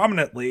most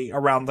prominently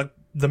around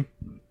the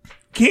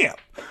camp.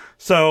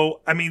 So,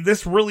 I mean,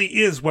 this really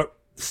is what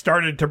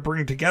started to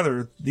bring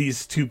together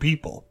these 2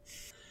 people.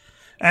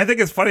 And I think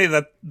it's funny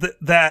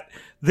that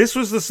this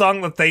was the song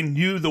that they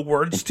knew the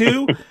words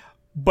to,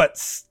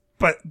 but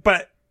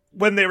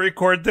when they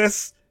record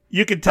this,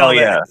 you can tell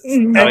that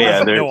Ed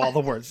doesn't know all the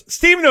words.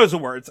 Steve knows the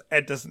words.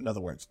 Ed doesn't know the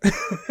words.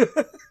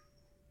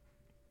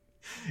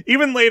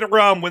 Even later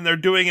on, when they're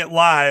doing it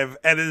live,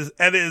 Ed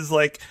is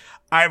like,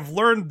 I've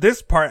learned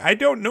this part. I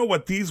don't know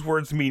what these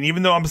words mean,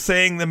 even though I'm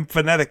saying them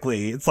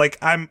phonetically. It's like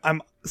I'm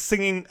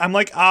singing. I'm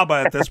like ABBA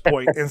at this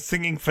point and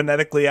singing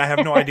phonetically. I have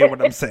no idea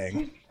what I'm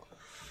saying.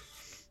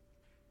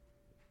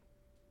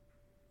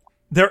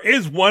 There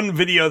is one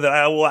video that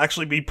I will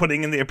actually be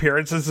putting in the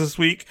appearances this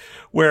week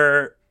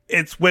where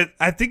it's with,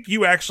 I think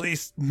you actually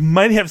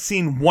might have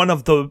seen one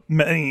of the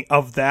many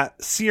of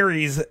that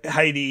series,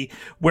 Heidi,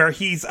 where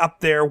he's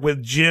up there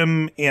with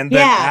Jim and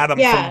then Adam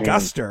from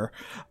Guster.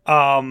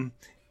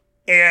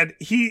 And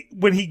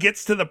when he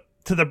gets to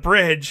the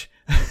bridge,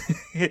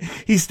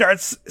 he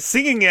starts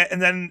singing it,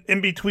 and then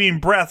in between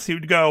breaths, he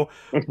would go,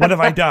 "What have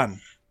I done?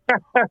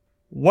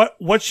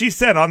 What she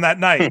said on that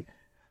night?"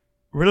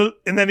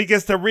 And then he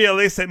gets to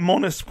réaliser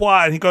mon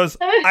espoir, and he goes,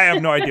 "I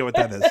have no idea what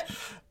that is."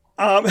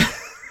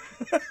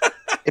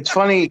 It's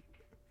funny.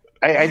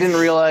 I didn't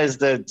realize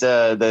that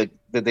that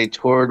they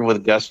toured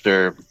with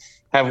Guster.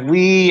 Have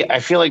we? I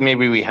feel like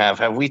maybe we have.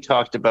 Have we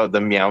talked about the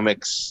Meow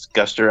Mix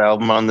Guster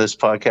album on this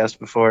podcast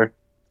before?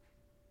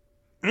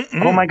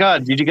 Oh my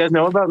God! Did you guys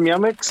know about Meow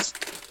Mix?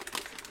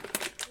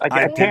 I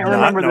can't did not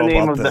remember the know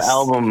name about of this. the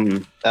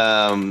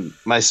album.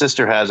 My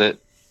sister has it.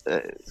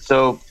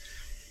 So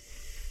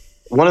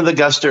one of the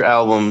Guster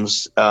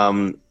albums,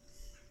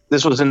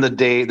 this was in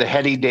the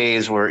heady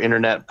days where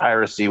internet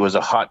piracy was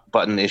a hot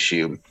button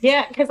issue.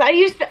 Yeah, because I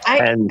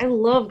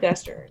love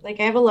Guster.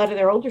 Like I have a lot of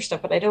their older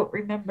stuff, but I don't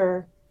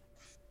remember.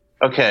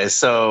 Okay,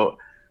 so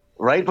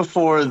right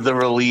before the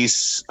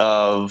release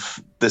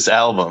of this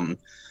album,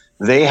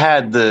 they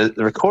had the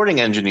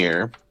recording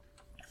engineer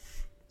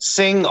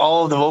sing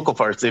all of the vocal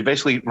parts. They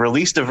basically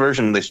released a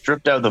version, they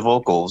stripped out the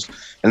vocals,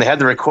 and they had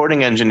the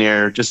recording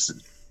engineer just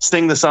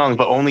sing the songs,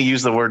 but only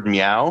use the word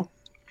meow.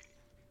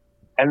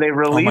 And they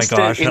released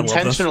gosh, it I love this.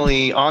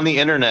 intentionally on the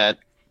internet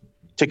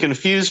to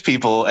confuse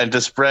people and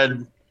to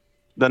spread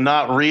the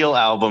not real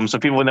album, so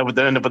people would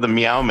end up with a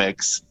meow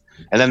mix,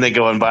 and then they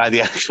go and buy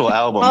the actual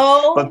album.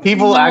 Oh, but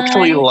people my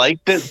actually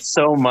liked it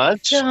so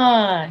much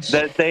gosh.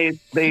 that they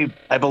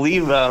I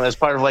believe as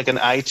part of like an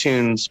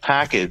iTunes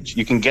package,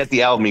 you can get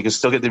the album. You can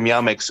still get the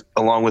meow mix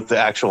along with the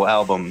actual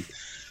album.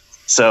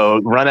 So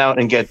run out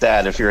and get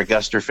that if you're a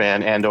Guster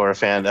fan and or a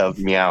fan of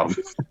Meow.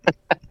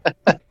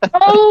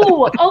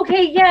 Oh,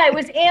 okay, yeah, it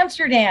was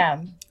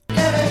Amsterdam.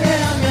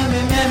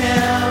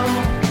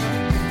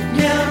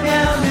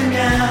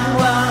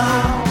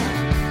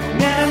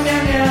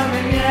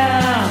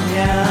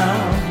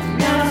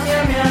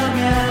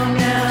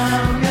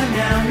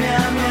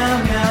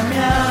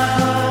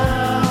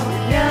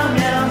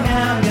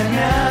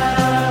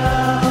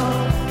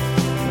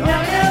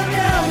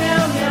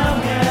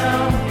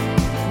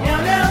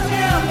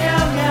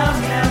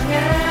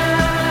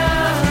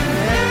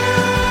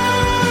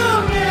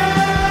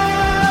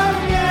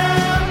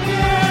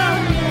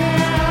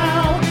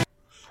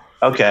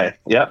 Okay,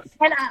 yep.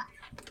 And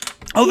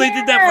Oh, they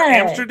did that for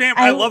Yeah. Amsterdam?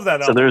 I love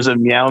that So album. there's a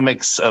Meow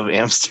mix of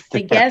Amsterdam.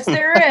 I guess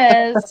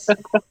there is.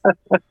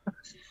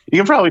 You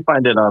can probably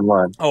find it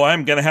online. Oh,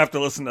 I'm going to have to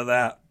listen to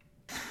that.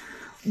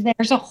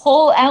 There's a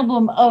whole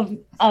album of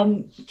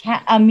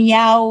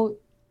Meow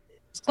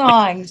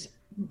songs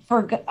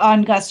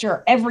on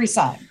Guster. Every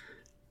song,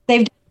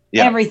 they've done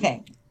Yeah.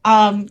 everything.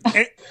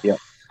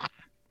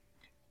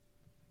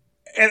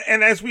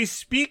 And as we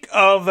speak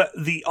of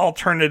the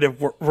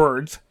alternative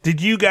words,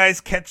 did you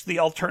guys catch the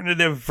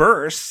alternative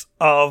verse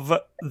of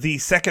the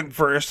second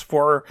verse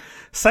for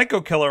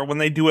Psycho Killer when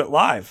they do it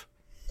live?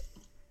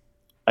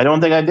 I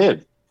don't think I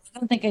did. I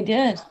don't think I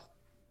did.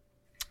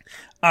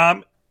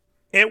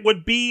 It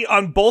would be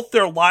on both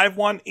their live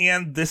one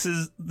and this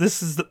is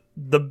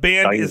the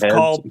band Talking is Heads.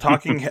 call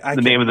Talking Heads.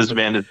 The name of this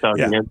band is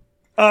Talking Yeah.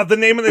 Heads. The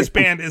name of this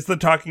band is the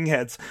Talking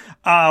Heads.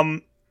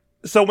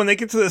 So when they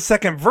get to the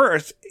second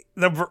verse,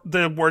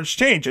 the words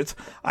change. It's,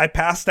 I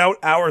passed out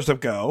hours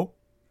ago.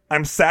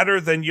 I'm sadder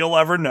than you'll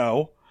ever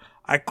know.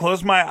 I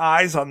close my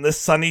eyes on this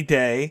sunny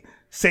day.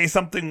 Say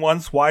something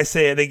once, why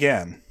say it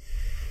again?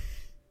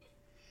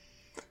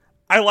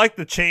 I like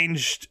the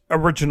changed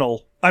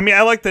original. I mean,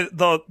 I like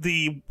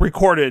the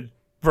recorded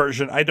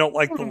version. I don't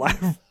like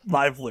the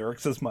live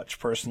lyrics as much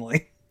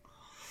personally.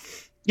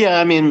 Yeah,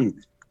 I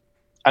mean,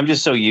 I'm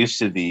just so used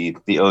to the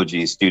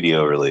OG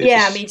studio release.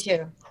 Yeah, me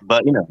too.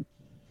 But you know,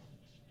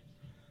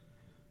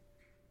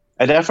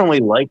 I definitely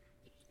like.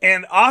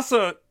 And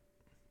also,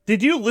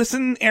 did you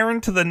listen,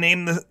 Aaron, to the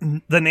name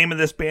of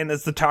this band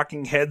as the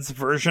Talking Heads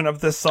version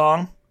of this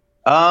song?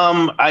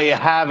 I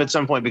have at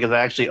some point because I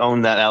actually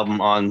owned that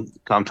album on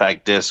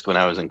compact disc when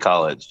I was in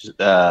college.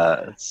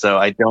 So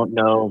I don't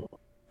know.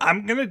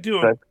 I'm gonna do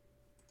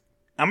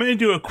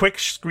a quick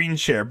screen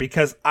share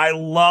because I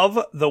love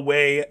the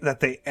way that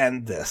they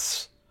end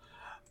this.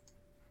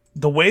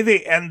 The way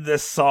they end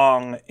this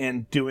song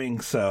in doing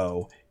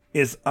so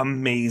is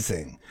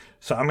amazing.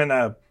 So I'm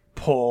gonna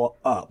pull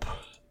up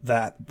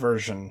that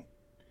version.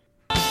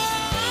 All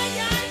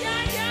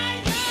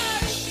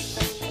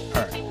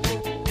right.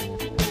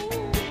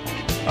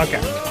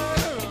 Okay.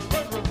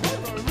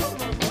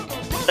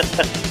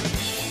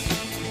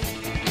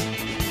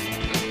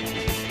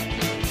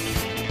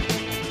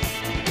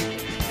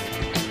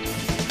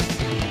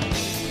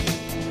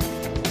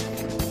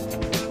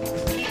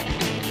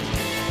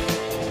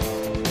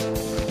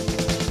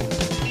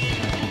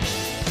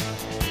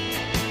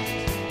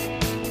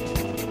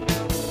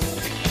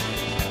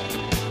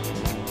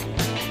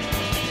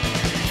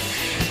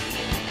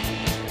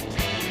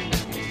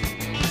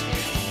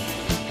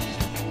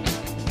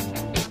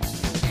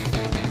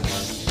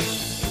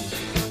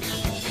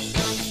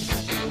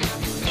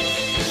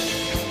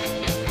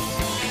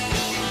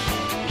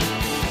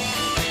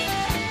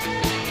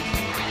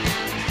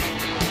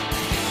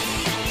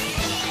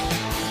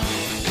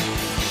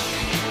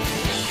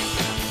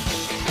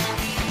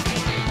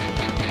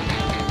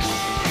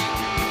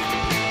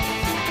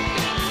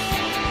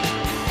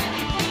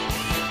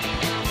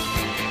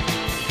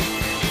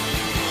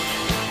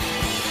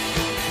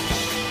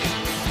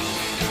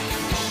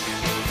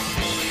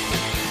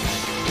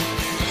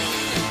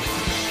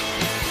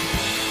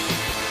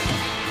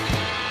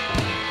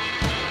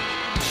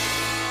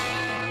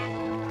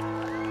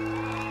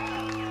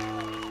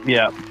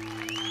 Yeah,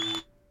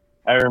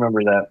 I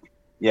remember that.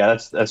 Yeah,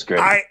 that's great.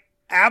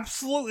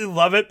 absolutely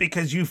love it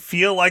because you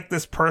feel like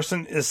this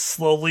person is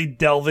slowly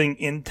delving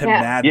into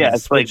Yeah. madness. Yeah,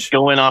 it's like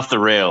going off the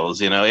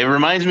rails. It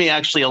reminds me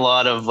actually a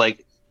lot of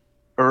like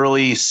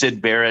early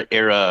Syd Barrett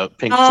era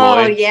Pink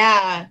Floyd.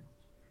 Yeah.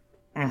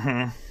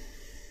 Mm-hmm.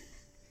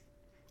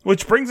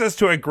 Which brings us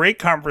to a great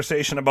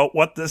conversation about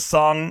what this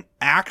song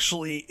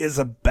actually is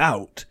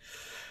about.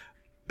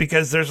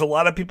 Because there's a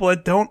lot of people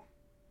that don't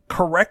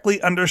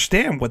correctly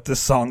understand what this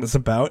song is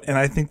about, and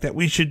I think that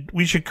we should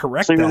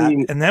correct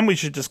that, and then we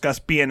should discuss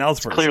BNL's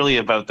version. Clearly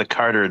about the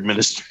Carter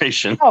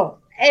administration. Oh,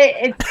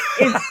 it's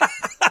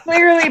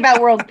clearly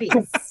about world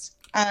peace.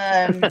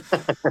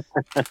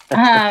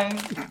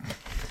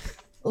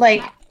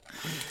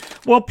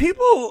 Well,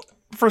 people,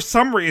 for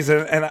some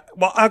reason,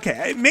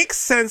 it makes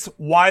sense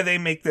why they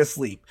make this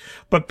leap,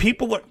 but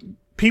people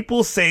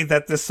say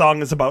that this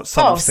song is about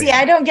Son of Sam.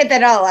 I don't get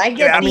that at all. I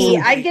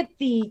get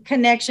the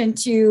connection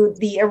to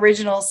the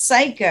original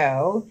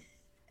Psycho,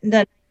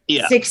 the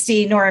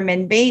 60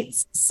 Norman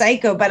Bates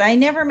Psycho, but I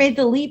never made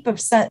the leap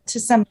of Son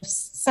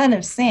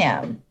of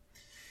Sam.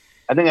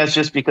 I think that's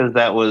just because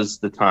that was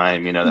the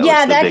time,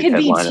 that could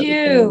be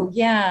too.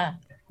 Yeah.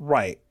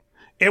 Right.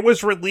 It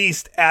was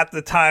released at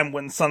the time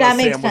when Son of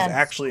Sam was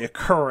actually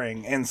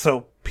occurring, and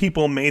so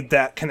people made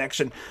that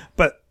connection.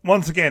 But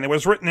once again, it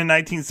was written in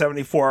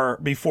 1974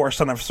 before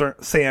Son of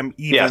Sam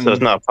even. Yeah, so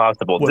it's not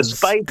possible.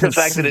 Despite the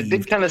fact that it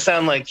did kind of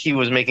sound like he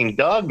was making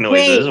dog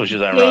noises, which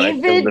is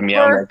ironic. David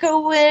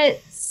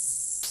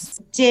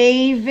Berkowitz.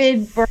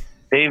 David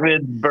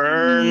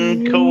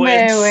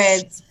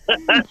Berkowitz.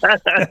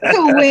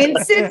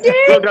 Coincidence?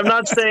 Look, I'm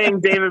not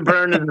saying David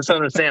Byrne is the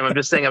Son of Sam. I'm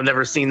just saying I've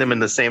never seen them in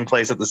the same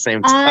place at the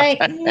same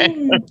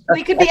time.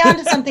 We could be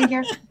onto something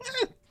here.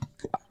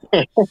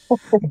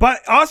 But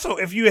also,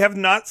 if you have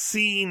not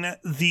seen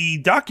the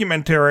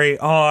documentary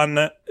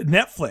on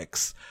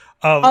Netflix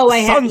of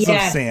Sons of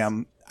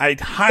Sam,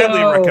 I'd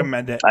highly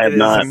recommend it. It is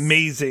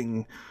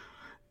amazing.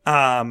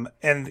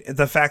 And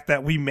the fact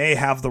that we may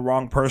have the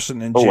wrong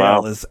person in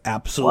jail is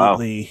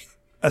absolutely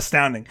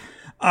astounding.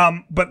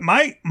 But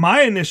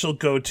my initial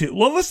go-to,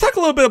 let's talk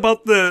a little bit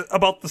about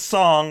the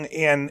song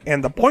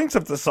and the points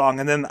of the song,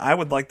 and then I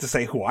would like to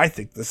say who I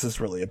think this is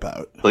really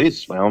about.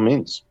 Please, by all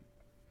means.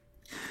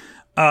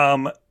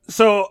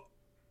 So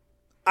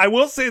I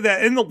will say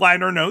that in the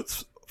liner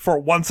notes for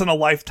Once in a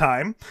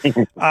Lifetime,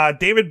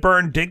 David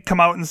Byrne did come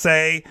out and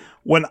say,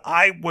 when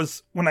I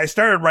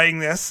started writing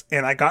this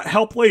and I got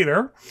help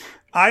later,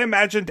 I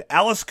imagined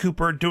Alice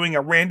Cooper doing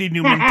a Randy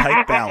Newman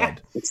type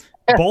ballad.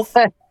 Both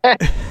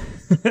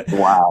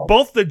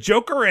the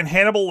Joker and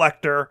Hannibal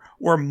Lecter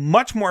were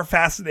much more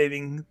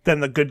fascinating than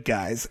the good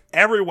guys.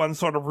 Everyone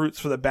sort of roots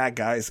for the bad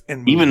guys.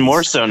 Even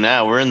more so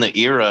now. We're in the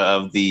era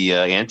of the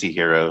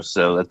anti-hero.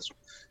 So that's,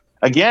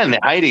 again,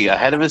 Heidi,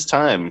 ahead of his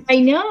time. I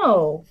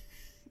know.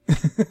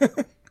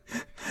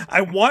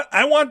 I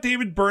want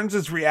David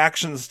Burns'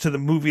 reactions to the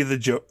movie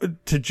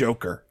to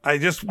Joker. I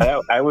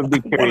would be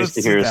curious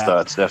to hear his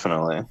thoughts,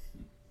 definitely.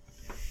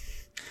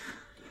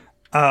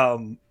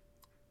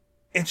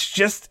 It's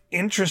just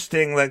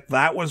interesting. Like,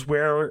 that was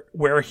where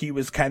he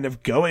was kind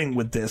of going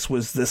with this.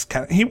 Was this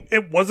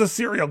it was a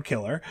serial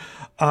killer,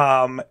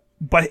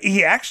 but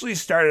he actually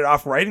started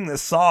off writing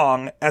this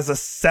song as a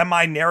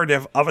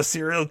semi-narrative of a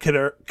serial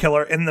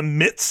killer in the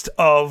midst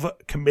of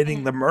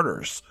committing the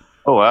murders.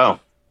 Oh wow!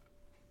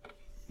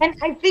 And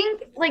I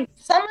think like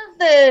some of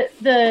there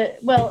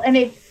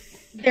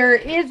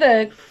is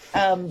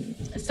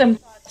some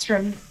thoughts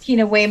from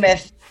Tina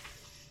Weymouth,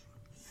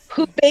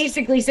 who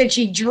basically said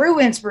she drew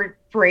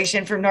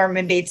inspiration from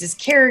Norman Bates's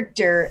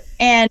character.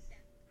 And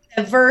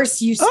the verse,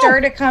 you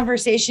start a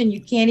conversation, you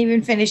can't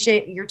even finish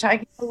it. You're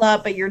talking a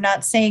lot, but you're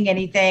not saying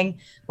anything.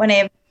 When I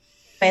have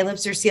my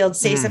lips are sealed,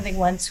 say something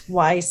once,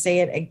 why say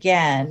it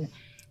again?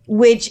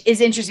 Which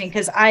is interesting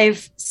because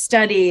I've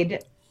studied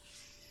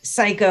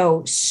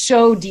Psycho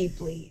so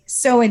deeply,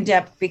 so in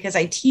depth, because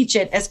I teach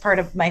it as part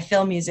of my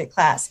film music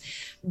class.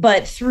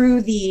 But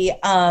through the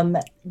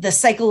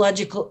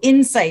psychological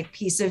insight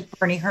piece of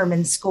Bernie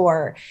Herrmann's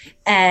score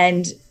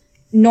and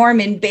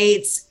Norman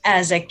Bates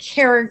as a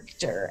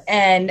character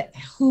and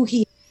who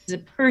he is as a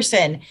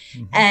person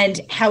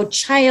and how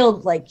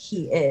childlike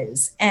he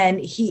is. And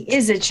he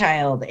is a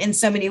child in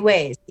so many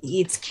ways. He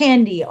eats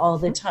candy all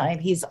the time.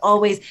 He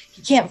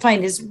can't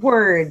find his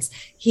words.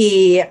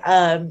 He,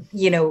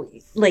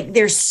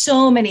 there's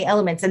so many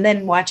elements. And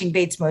then watching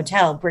Bates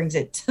Motel brings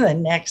it to the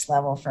next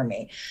level for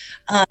me.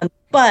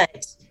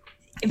 But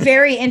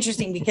very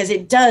interesting because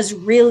it does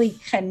really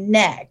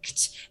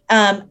connect.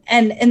 And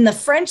in the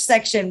French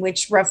section,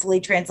 which roughly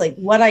translates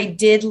what I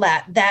did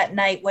that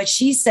night, what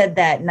she said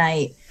that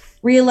night,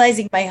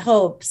 realizing my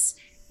hopes,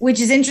 which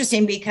is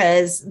interesting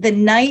because the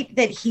night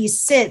that he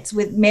sits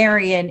with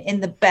Marion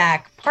in the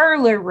back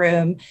parlor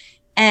room,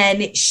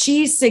 and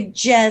she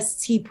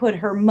suggests he put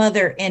her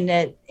mother in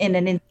an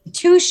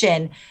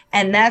institution,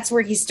 and that's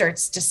where he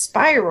starts to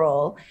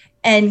spiral.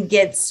 And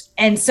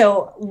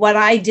so what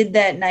I did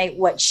that night,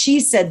 what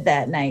she said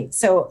that night.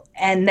 So,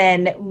 and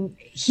then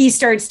he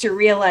starts to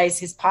realize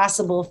his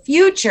possible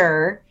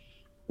future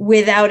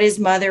without his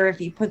mother if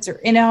he puts her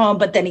in a home,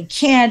 but then he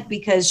can't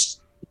because she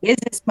is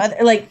his mother.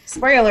 Like,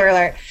 spoiler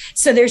alert.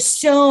 So there's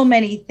so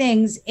many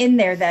things in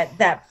there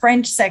that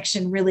French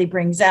section really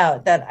brings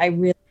out that I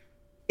really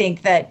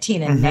think that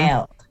Tina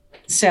nailed.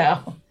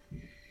 So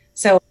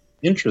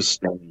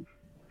Interesting.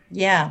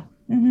 yeah.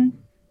 And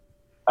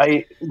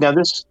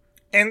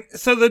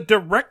so the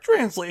direct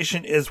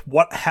translation is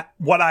what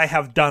I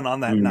have done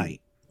on that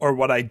night, or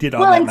what I did on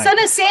that night. Well, and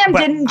Son of Sam But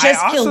didn't I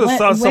just also kill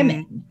saw some-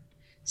 women.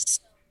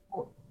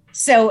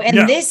 So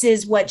this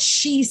is what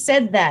she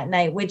said that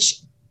night,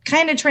 which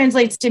kind of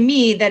translates to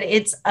me that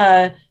it's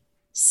a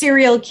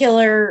serial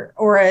killer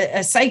or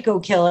a psycho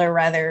killer,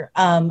 rather,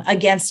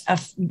 against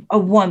a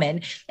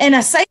woman. And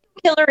a psycho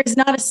killer is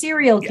not a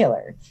serial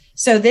killer.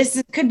 So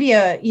this could be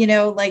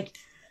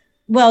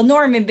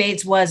Norman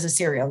Bates was a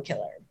serial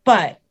killer,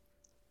 but.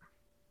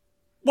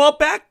 Well,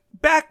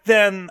 back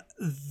then,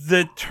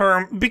 the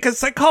term, because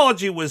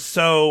psychology was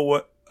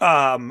so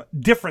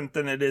different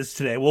than it is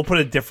today. We'll put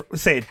it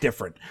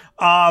different.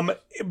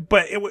 But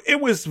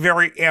it was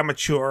very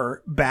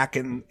amateur back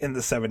in the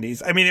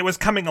 70s. I mean, it was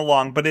coming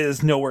along, but it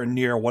is nowhere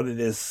near what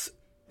it is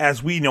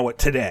as we know it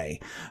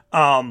today.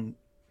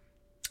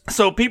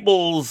 So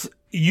people's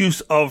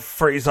use of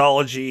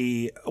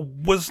phraseology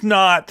was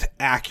not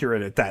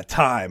accurate at that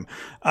time.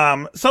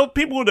 So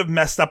people would have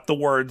messed up the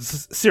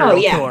words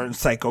serial killer and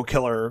psycho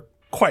killer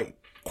quite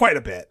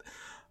a bit.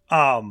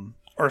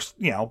 Or,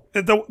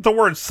 the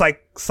word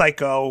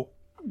psycho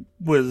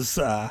was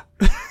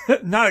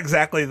not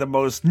exactly the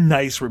most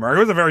nice remark. It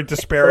was a very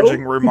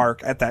disparaging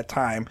remark at that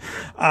time.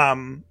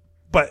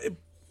 But,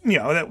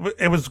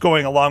 it was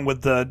going along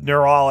with the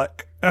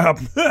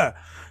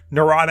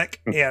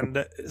neurotic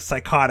and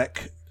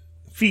psychotic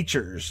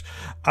features.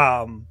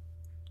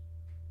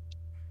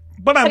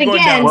 But going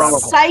again, down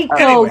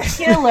psycho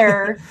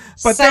killer,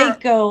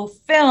 psycho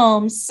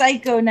film,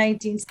 psycho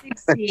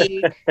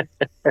 1960.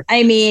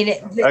 I mean,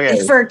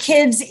 for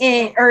kids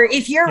or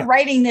if you're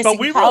writing this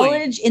in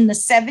college in the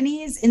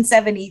 70s, in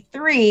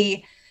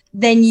 73,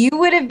 then you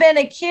would have been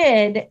a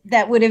kid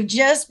that would have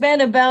just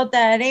been about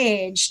that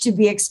age to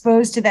be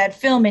exposed to that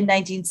film in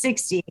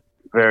 1960.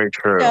 Very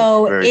true.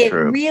 So Very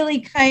true.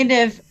 Really kind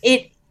of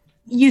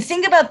you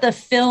think about the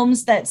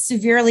films that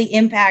severely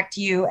impact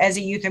you as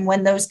a youth and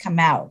when those come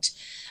out,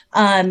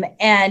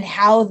 and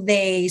how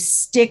they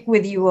stick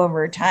with you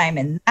over time.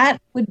 And that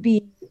would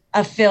be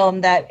a film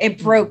that it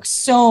broke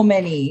so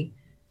many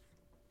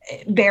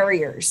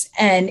barriers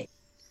and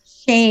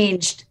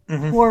changed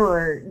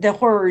the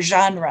horror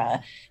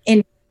genre.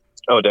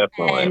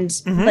 Definitely.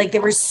 And like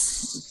there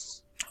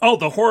was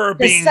the horror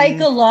being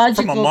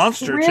psychological from a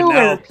monster to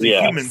now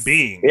a human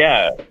being.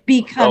 Yeah.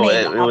 Becoming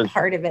a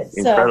part of it.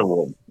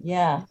 Incredible. So,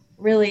 yeah,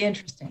 really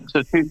interesting.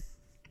 So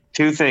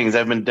two things.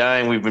 I've been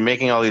dying. We've been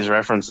making all these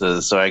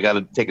references, so I got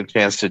to take a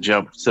chance to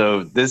jump.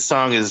 So this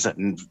song is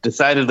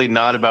decidedly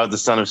not about the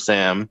Son of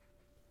Sam.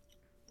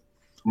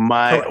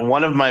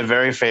 One of my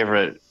very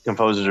favorite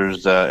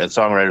composers and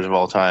songwriters of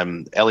all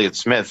time, Elliott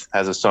Smith,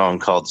 has a song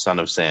called Son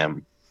of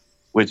Sam,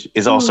 which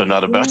is also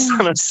not about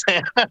Son of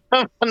Sam.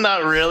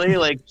 Not really.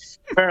 Like,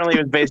 apparently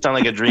it was based on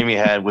like a dream he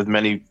had with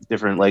many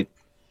different like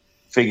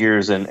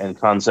figures and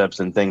concepts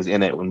and things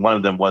in it. And one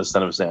of them was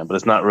Son of Sam, but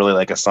it's not really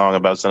like a song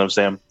about Son of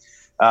Sam.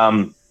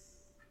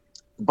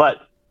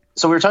 But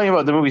so we were talking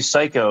about the movie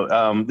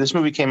Psycho. This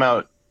movie came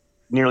out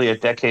nearly a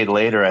decade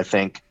later, I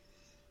think.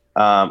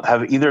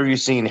 Have either of you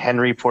seen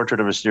Henry, Portrait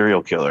of a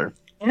Serial Killer?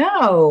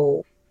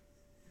 No.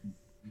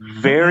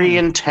 Very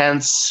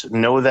intense.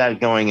 Know that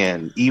going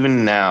in.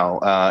 Even now,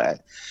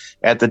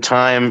 at the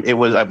time,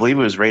 I believe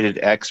it was rated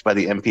X by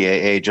the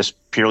MPAA just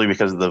purely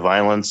because of the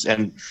violence.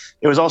 And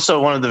it was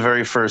also one of the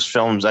very first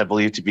films, I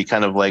believe, to be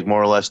kind of like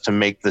more or less to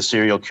make the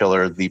serial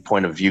killer the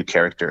point of view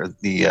character,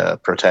 the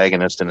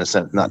protagonist in a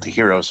sense, not the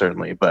hero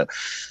certainly, but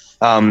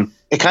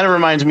it kind of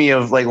reminds me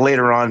of like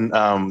later on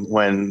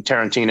when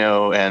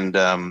Tarantino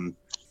and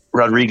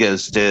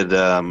Rodriguez did.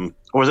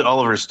 Or was it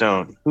Oliver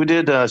Stone? Who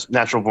did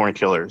Natural Born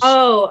Killers?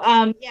 Oh,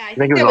 yeah. I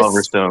think it was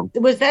Oliver Stone.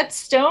 Was that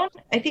Stone?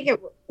 I think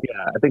it was.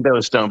 Yeah, I think that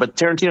was Stone. But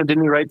Tarantino,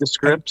 didn't he write the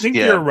script? I think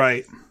you're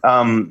right.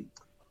 Yeah,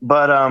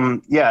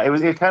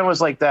 it kind of was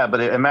like that.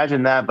 But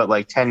imagine that, but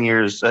like 10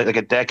 years, like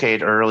a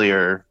decade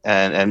earlier,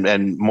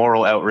 and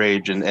moral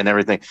outrage and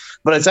everything.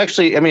 But it's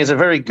actually, I mean, it's a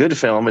very good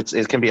film.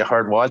 It can be a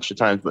hard watch at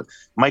times. But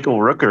Michael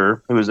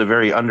Rooker, who is a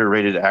very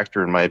underrated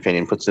actor in my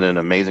opinion, puts in an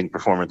amazing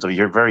performance. So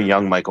you're very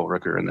young Michael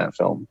Rooker in that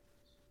film.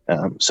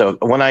 So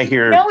when I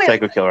hear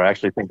Psycho Killer, I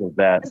actually think of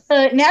that.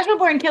 The Natural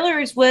Born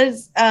Killers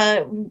was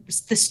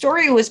the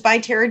story was by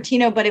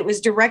Tarantino, but it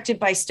was directed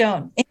by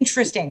Stone.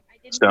 Interesting. I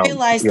didn't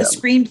realize the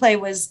screenplay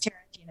was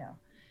Tarantino.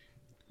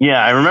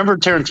 Yeah, I remember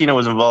Tarantino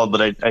was involved,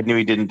 but I knew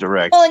he didn't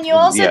direct. Well, and you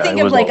also think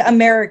of like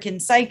American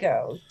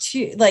Psycho,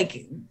 too.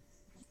 Like,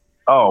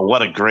 oh,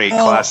 what a great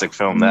classic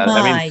film that!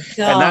 My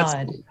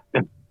God.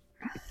 And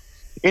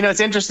that's,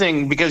 it's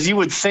interesting because you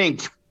would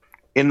think,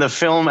 in the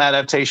film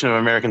adaptation of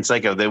American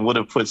Psycho, they would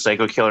have put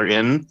Psycho Killer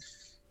in.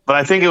 But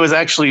I think it was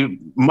actually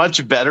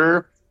much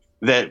better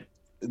that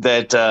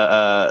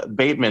Patrick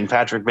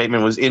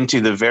Bateman was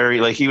into the very,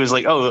 like, he was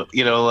like, oh,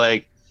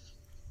 like,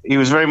 he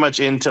was very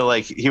much into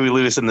like Huey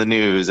Lewis and the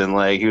News, and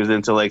like he was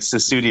into like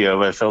Sussudio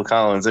by Phil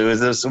Collins. It was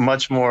just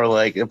much more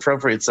like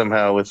appropriate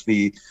somehow with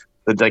the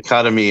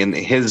dichotomy and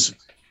his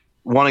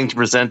wanting to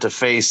present a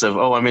face of,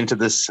 oh, I'm into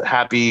this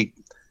happy,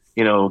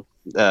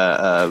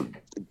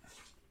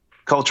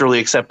 culturally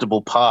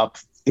acceptable pop,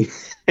 So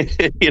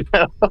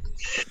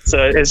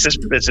it's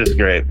just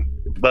great.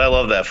 But I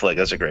love that flick.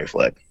 That's a great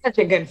flick. Such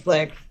a good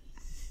flick.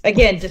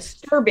 Again,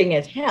 disturbing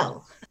as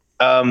hell.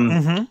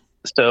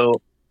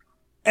 So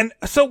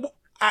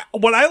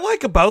what I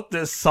like about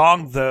this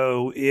song,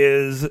 though,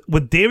 is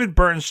with David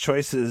Byrne's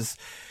choices,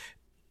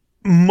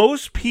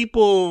 most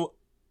people's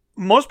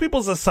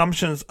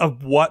assumptions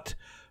of what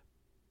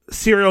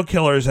serial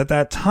killers at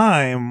that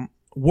time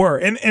were,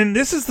 and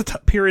this is the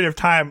period of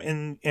time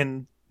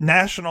in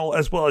national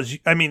as well as,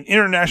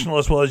 international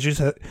as well as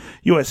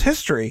U.S.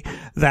 history,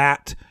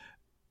 that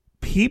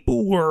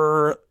people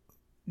were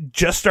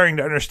just starting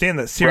to understand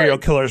that serial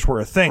killers were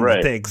a thing,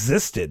 that they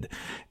existed.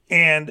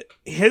 And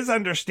his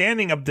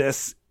understanding of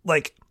this,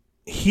 like,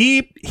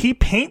 he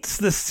paints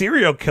the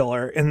serial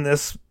killer in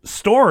this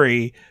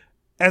story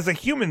as a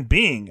human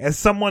being, as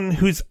someone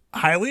who's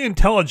highly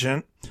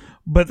intelligent,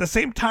 but at the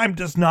same time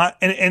does not,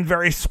 and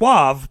very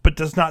suave, but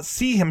does not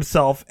see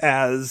himself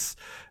as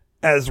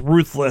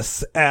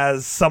ruthless,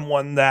 as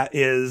someone that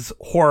is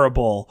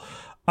horrible.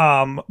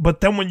 But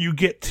then when you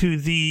get to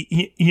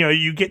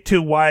you get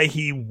to why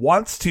he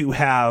wants to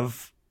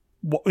have,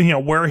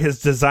 where his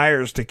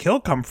desires to kill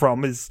come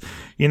from is,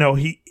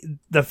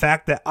 the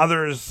fact that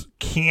others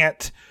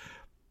can't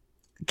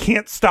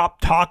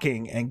stop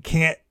talking and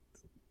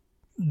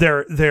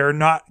they're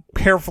not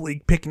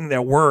carefully picking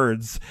their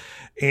words,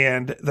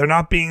 and they're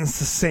not being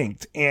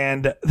succinct,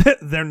 and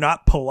they're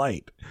not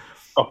polite.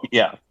 Oh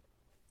yeah.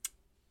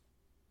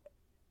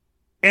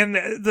 And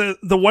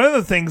the one of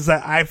the things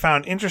that I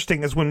found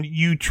interesting is when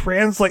you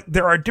translate,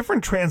 there are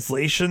different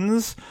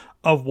translations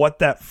of what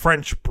that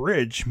French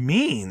bridge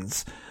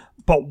means,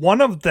 but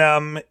one of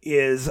them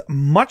is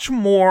much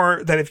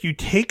more that if you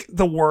take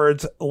the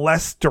words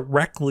less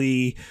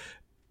directly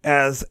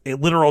as a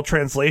literal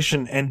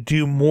translation and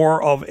do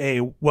more of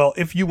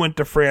if you went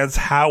to France,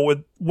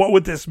 what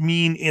would this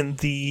mean in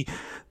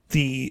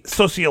the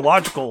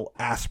sociological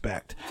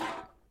aspect?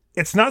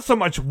 It's not so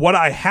much what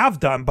I have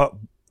done, but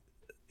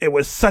it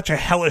was such a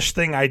hellish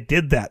thing I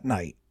did that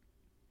night.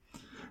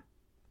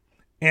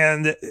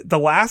 And the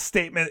last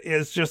statement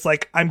is just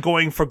like, I'm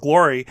going for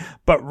glory.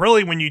 But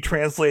really, when you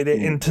translate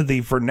it into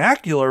the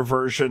vernacular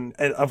version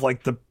of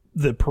like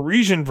the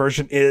Parisian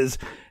version, is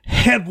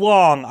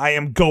headlong, I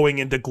am going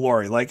into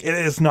glory. Like, it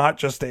is not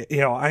just I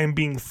am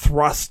being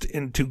thrust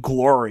into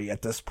glory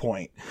at this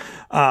point.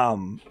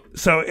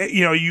 So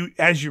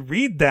as you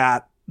read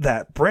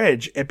that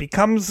bridge, it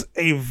becomes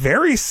a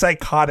very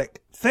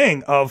psychotic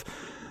thing of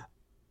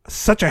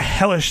such a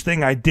hellish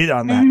thing I did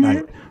on that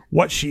night.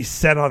 What she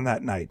said on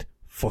that night.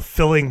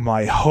 Fulfilling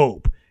my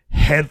hope,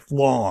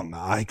 headlong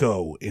I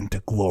go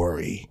into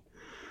glory.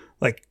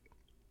 Like,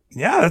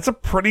 yeah, that's a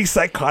pretty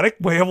psychotic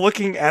way of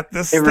looking at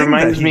this. It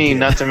reminds me,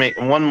 not to make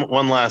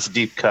one last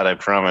deep cut, I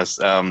promise.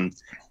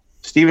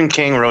 Stephen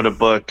King wrote a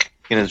book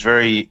in his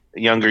very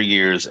younger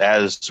years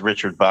as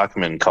Richard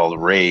Bachman called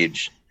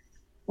Rage,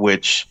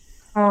 which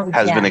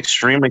has been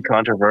extremely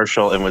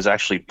controversial and was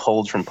actually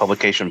pulled from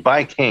publication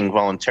by King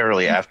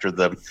voluntarily after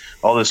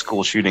all the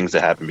school shootings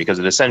that happened, because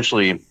it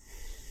essentially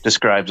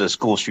describes a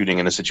school shooting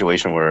in a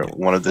situation where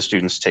one of the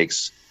students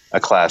takes a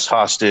class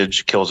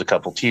hostage, kills a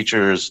couple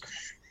teachers.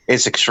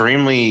 It's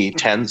extremely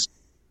tense.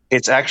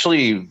 It's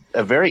actually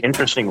a very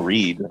interesting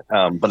read,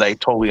 but I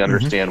totally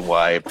understand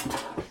why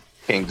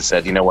King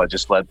said, you know what,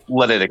 just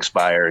let it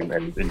expire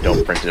and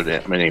don't print it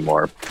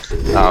anymore.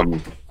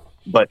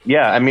 But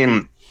yeah, I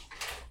mean,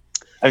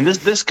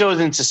 this goes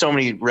into so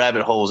many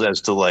rabbit holes as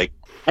to like,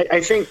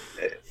 I think.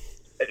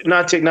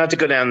 Not to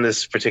go down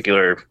this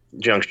particular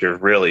juncture,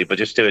 really, but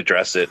just to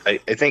address it, I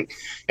think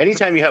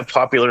anytime you have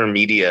popular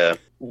media,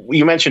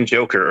 you mentioned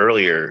Joker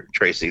earlier,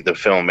 Tracy, the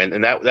film,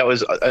 and that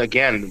was,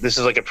 again, this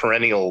is like a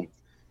perennial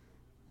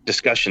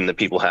discussion that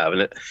people have.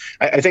 And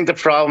I think the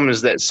problem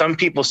is that some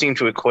people seem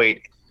to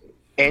equate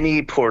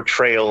any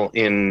portrayal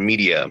in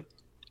media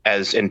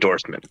as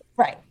endorsement.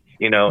 Right.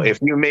 If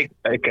you make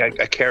a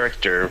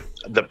character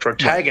the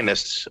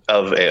protagonist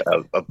of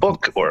a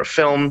book or a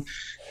film,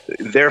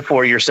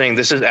 therefore you're saying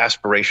this is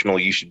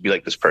aspirational, you should be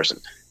like this person.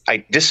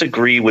 I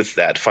disagree with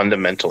that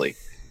fundamentally.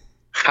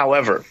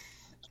 However,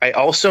 I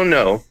also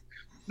know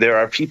there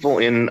are people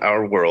in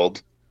our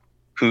world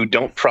who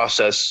don't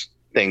process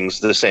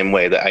things the same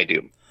way that I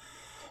do.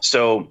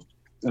 So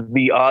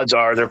the odds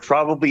are there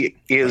probably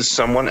is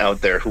someone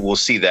out there who will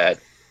see that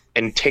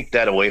and take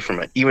that away from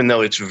it, even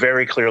though it's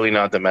very clearly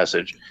not the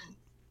message.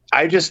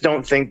 I just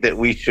don't think that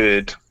we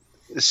should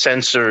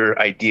censor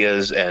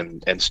ideas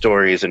and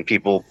stories and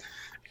people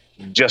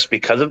just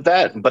because of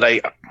that. But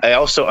I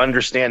also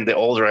understand, the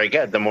older I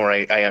get, the more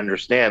I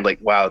understand, like,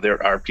 wow,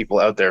 there are people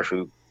out there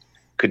who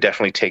could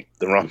definitely take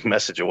the wrong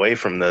message away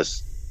from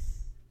this.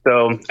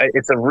 So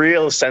it's a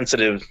real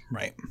sensitive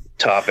Right.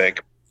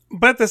 topic.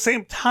 But at the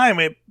same time,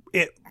 it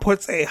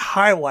puts a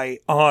highlight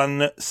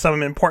on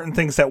some important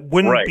things that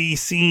wouldn't Right. be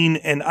seen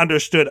and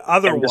understood And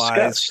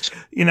otherwise. discussed.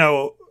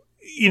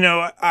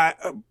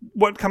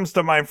 What comes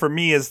to mind for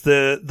me is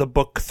the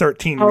book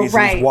 13 Oh, Reasons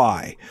right.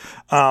 Why,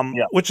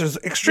 Yeah. which is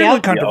extremely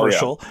Yeah.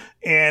 controversial.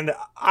 And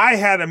I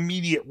had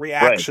immediate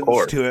reactions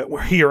course. to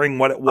it, hearing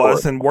what it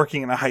was and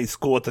working in a high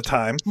school at the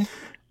time.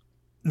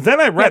 Then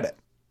I read it.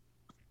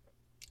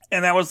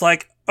 And I was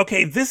like,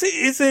 okay, this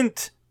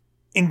isn't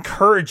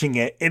encouraging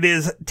it. It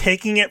is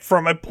taking it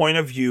from a point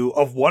of view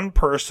of one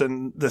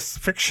person, this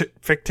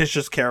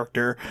fictitious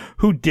character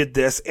who did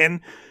this.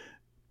 And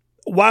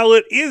while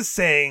it is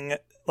saying,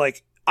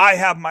 like, I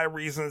have my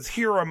reasons,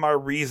 here are my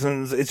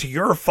reasons, it's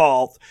your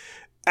fault,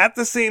 at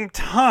the same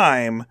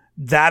time,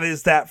 that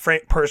is that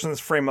person's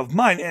frame of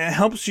mind, and it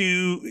helps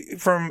you,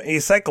 from a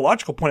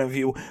psychological point of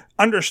view,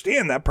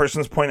 understand that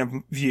person's point of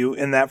view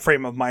in that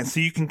frame of mind, so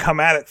you can come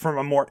at it from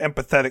a more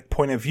empathetic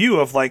point of view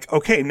of like,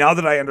 okay, now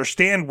that I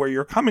understand where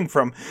you're coming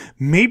from,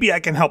 maybe I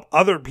can help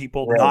other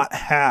people not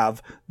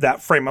have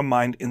that frame of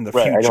mind in the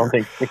future. I don't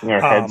think sticking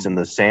our heads in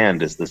the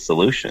sand is the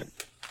solution.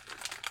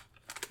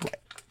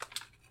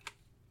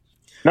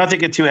 Not to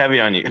get too heavy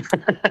on you.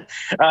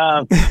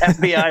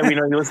 FBI, we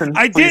know you listen.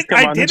 I please did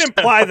come on the show.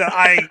 imply that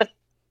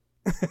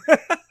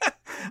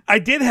I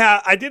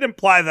did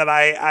imply that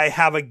I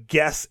have a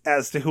guess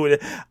as to who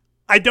it is.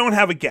 I don't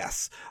have a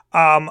guess.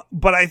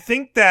 But I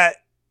think that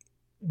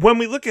when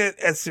we look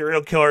at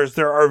serial killers,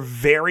 there are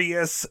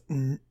various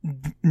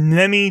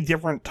many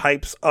different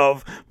types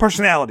of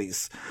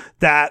personalities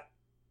that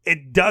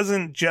it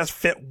doesn't just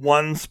fit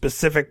one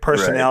specific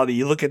personality. Right.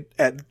 You look at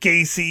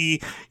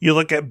Gacy, you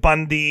look at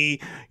Bundy,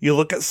 you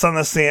look at Son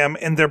of Sam,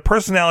 and their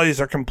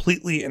personalities are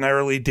completely and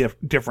utterly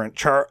different.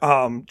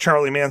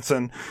 Charlie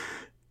Manson.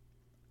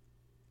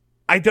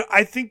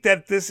 I think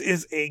that this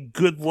is a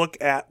good look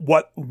at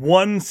what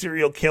one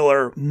serial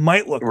killer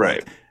might look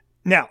like.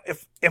 Now,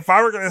 if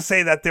I were going to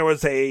say that there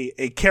was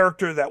a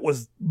character that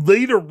was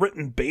later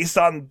written based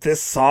on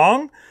this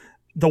song,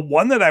 the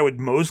one that I would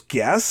most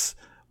guess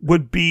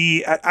would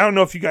be, I don't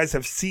know if you guys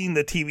have seen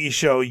the TV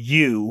show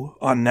You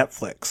on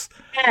Netflix.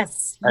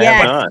 Yes,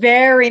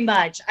 very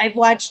much. I've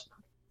watched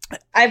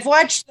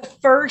the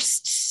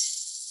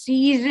first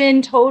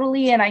season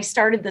totally, and I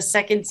started the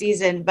second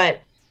season, but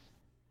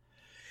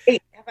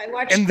have I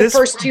watched the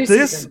first two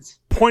seasons? This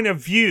point of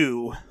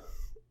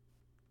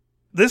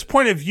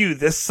view,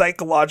 this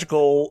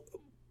psychological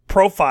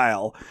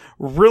profile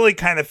really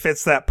kind of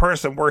fits that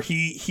person, where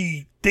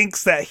he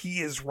thinks that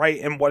he is right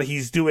in what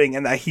he's doing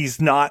and that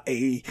he's not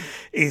a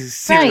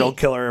serial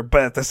killer,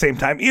 but at the same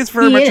time he is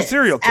very much a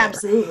serial killer.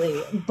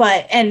 Absolutely.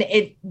 But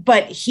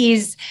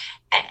he's,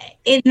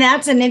 and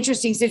that's an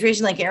interesting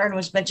situation, like Aaron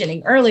was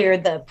mentioning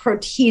earlier.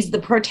 He's the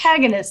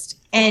protagonist,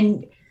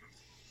 and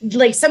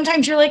like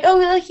sometimes you're like, oh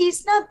well,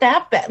 he's not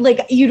that bad.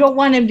 Like you don't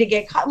want him to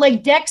get caught,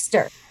 like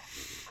Dexter.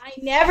 I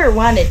never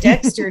wanted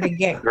Dexter to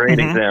get great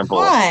example.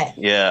 Caught.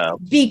 Yeah.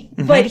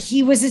 But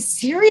he was a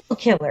serial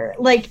killer.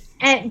 Like,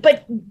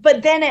 but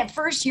then at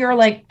first you're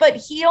like, but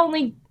he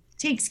only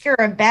takes care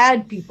of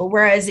bad people.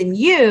 Whereas in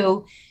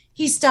You,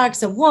 he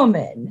stalks a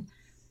woman,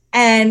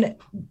 and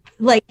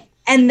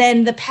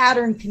then the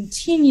pattern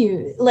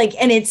continues. Like,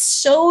 and it's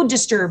so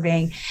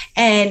disturbing,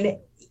 and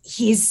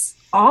he's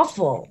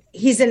awful.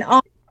 He's an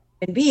awful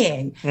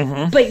being,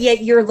 but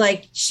yet you're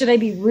like, should I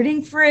be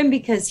rooting for him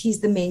because he's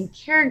the main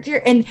character?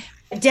 And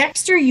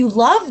Dexter, you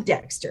love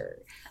Dexter,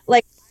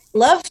 like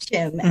loved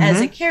him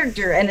as a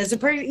character and as a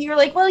person. You're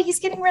like, well, he's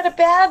getting rid of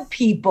bad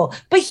people,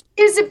 but he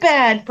is a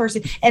bad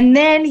person. And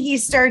then he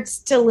starts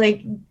to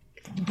like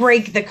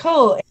break the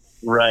code.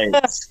 Right.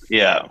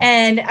 Yeah.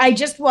 And I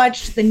just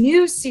watched the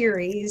new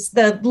series,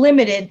 the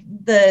limited,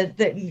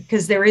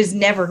 because there is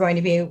never going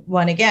to be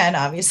one again,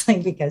 obviously,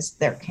 because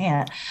there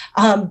can't.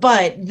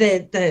 But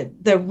the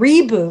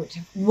reboot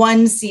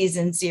 1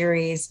 season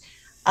series,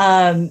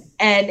 and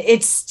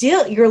it's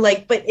still, you're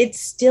like, but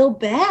it's still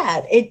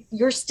bad.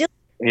 You're still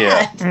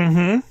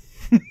bad.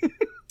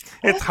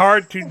 It's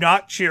hard to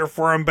not cheer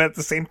for him, but at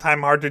the same time,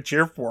 hard to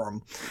cheer for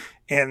him,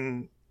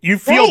 and you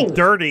feel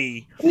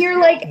dirty. You're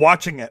like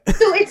watching it.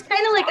 So it's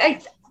kind of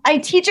like I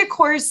teach a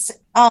course,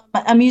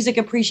 a music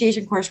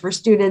appreciation course for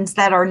students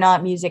that are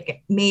not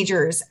music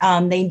majors.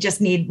 They just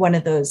need one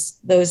of those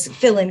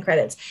fill-in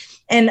credits.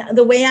 And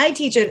the way I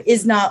teach it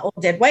is not old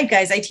dead white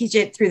guys. I teach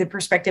it through the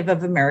perspective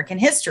of American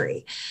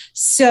history.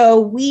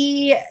 So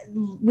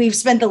we've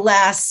spent the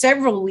last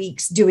several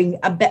weeks doing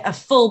a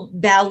full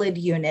ballad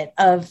unit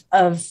of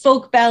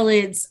folk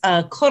ballads,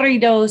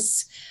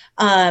 corridos,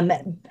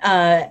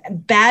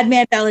 bad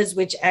man ballads,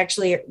 which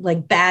actually are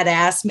like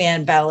badass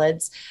man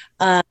ballads,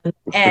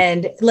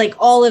 and like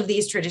all of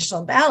these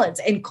traditional ballads.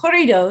 And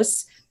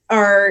corridos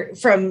are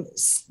from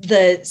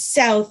the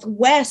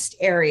Southwest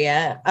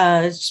area,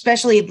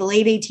 especially the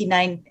late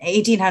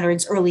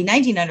 1800s, early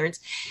 1900s.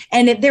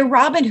 And they're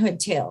Robin Hood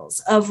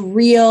tales of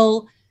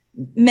real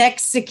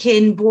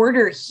Mexican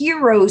border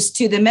heroes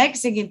to the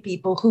Mexican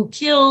people who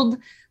killed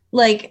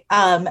like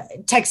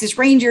Texas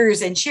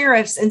Rangers and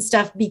sheriffs and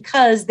stuff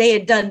because they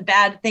had done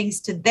bad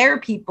things to their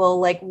people.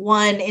 Like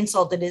one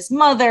insulted his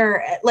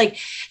mother,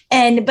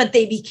 but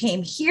they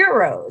became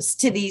heroes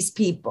to these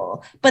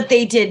people, but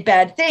they did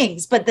bad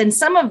things. But then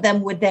some of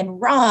them would then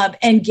rob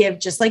and give,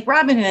 just like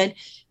Robin Hood,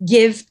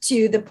 give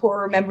to the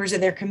poorer members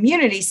of their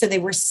community. So they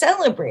were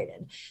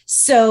celebrated.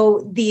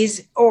 So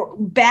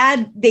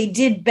they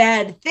did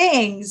bad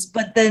things,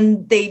 but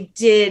then they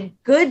did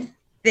good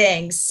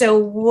things. So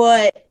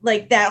what,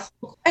 like that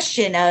whole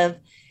question of,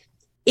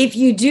 if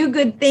you do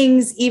good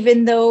things,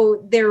 even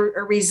though they're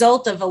a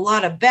result of a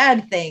lot of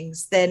bad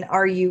things, then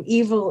are you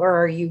evil or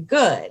are you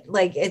good?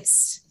 Like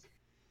it's,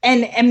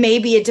 and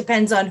maybe it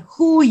depends on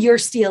who you're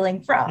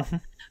stealing from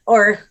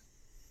or,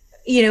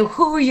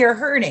 who you're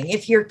hurting.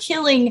 If you're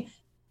killing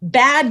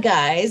bad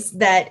guys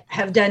that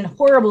have done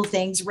horrible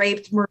things,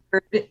 raped,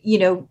 murdered,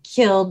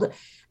 killed,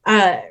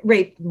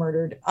 raped,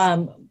 murdered,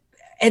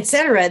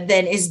 etc.,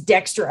 then is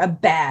Dexter a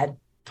bad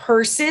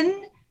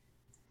person?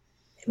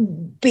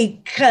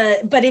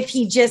 But if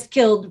he just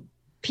killed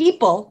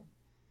people,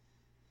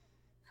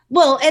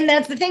 well, and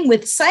that's the thing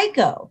with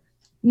Psycho,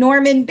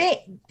 Norman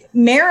Bates,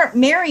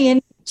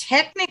 Marion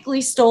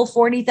technically stole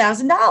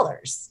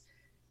 $40,000.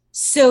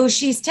 So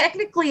she's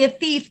technically a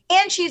thief,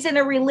 and she's in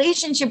a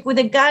relationship with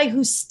a guy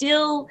who's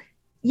still,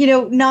 he's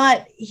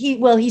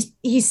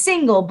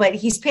single, but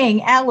he's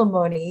paying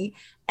alimony.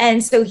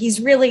 And so he's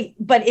really,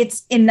 but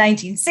it's in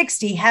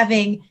 1960,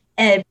 having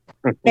a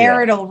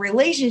marital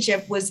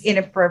relationship was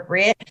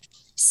inappropriate.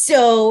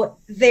 So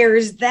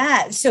there's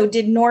that. So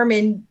did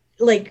Norman,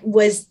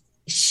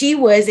 she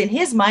was in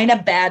his mind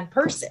a bad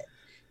person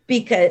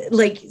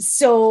because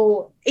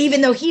so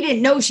even though he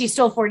didn't know she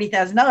stole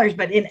 $40,000,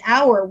 but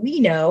we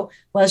know,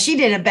 well, she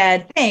did a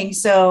bad thing.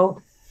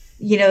 So,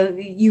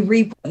 you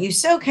reap what you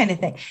sow kind of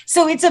thing.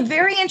 So it's a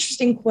very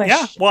interesting question.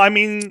 Yeah. Well, I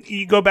mean,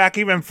 you go back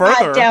even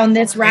further. Not down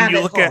this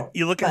rabbit hole.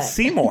 You look at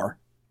Seymour,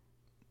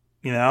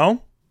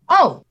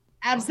 Oh,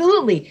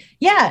 absolutely.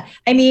 Yeah.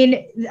 I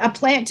mean, a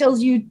plant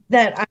tells you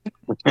that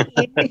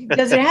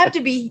does it have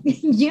to be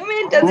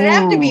human? Does it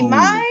have to be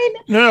mine?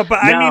 No,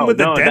 but I mean with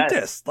the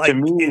dentist,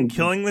 in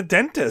killing the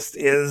dentist,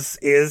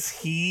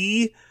 is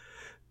he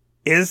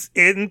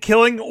in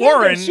killing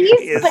Oren,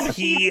 is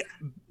he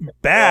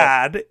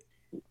bad?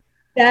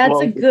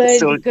 That's a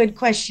good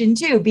question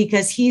too,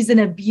 because he's an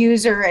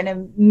abuser and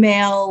a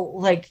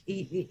male,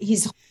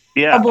 he's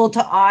horrible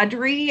to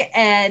Audrey,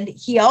 and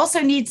he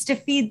also needs to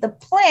feed the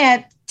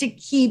plant to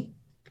keep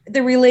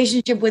the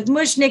relationship with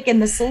Mushnick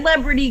and the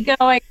celebrity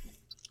going.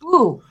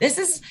 Ooh, this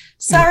is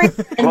sorry.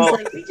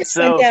 We just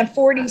went down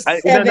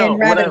 47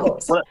 rabbit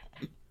holes.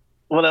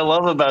 What I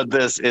love about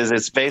this is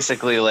it's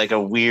basically like a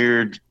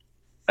weird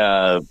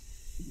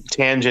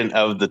tangent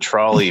of the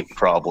trolley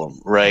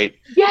problem, right?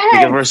 Yes.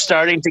 Because we're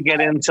starting to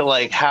get into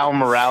how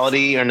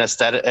morality and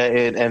aesthetic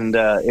and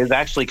is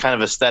actually kind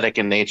of aesthetic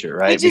in nature,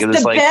 right? Which is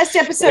the best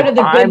episode of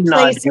The Good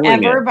Place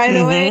ever, by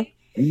the way.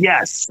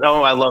 Yes.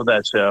 Oh, I love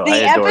that show.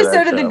 The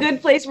episode of The Good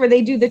Place where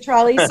they do the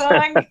trolley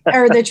song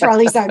or the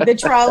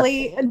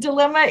trolley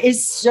dilemma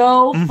is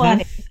so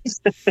funny.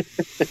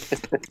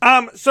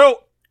 And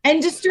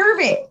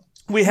disturbing.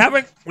 We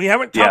haven't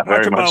talked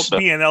much about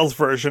BNL's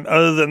version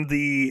other than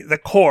the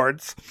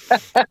chords.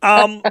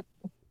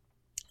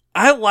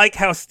 I like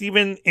how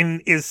Steven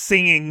is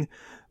singing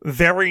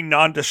very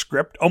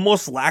nondescript,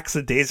 almost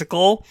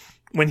lackadaisical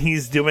when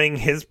he's doing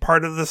his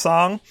part of the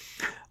song.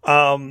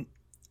 And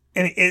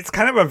it's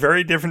kind of a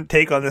very different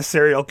take on this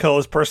serial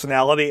killer's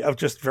personality of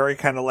just very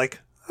kind of la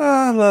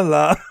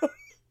la.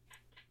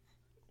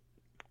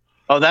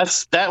 Oh,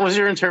 that was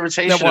your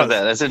interpretation of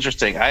that. That's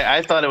interesting.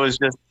 I thought it was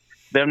just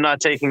them not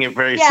taking it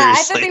very seriously. Yeah,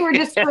 I thought they were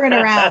just screwing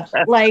around.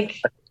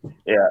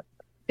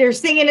 They're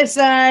singing a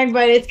song,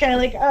 but it's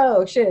kind of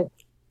oh shit.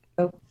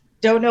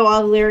 Don't know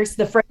all the lyrics.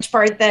 The French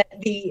part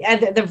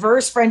the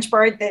verse French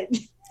part that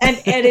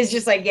and Ed is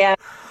just yeah.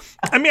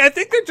 I mean, I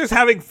think they're just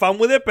having fun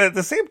with it, but at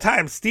the same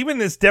time, Steven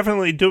is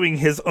definitely doing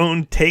his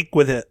own take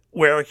with it,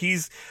 where he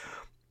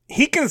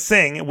can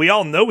sing. We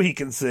all know he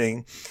can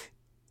sing.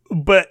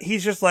 But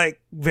he's just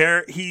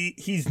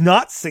he's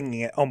not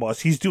singing it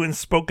almost. He's doing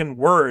spoken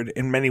word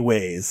in many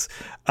ways,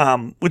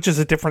 which is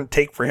a different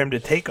take for him to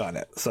take on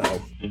it. So.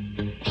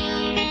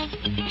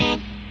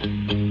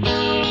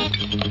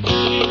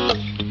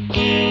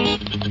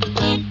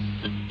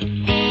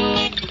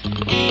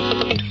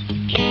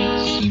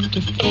 Seem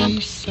to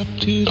face up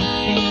to the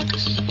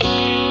facts.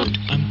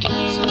 I'm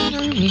tense and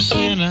nervous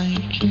and I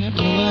can't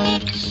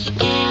relax.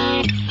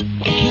 I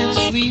can't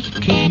sleep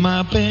 'cause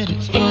my bed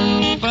is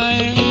on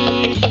fire.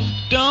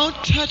 Don't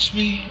touch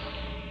me,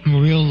 I'm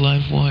a real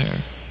live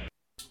wire.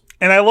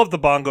 And I love the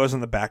bongos in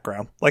the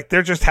background.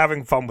 They're just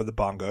having fun with the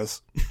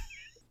bongos.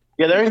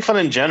 Yeah, they're having fun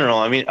in general.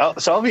 I mean,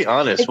 so I'll be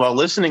honest. While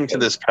listening to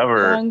this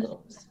cover,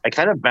 I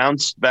kind of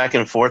bounced back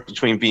and forth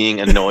between being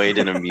annoyed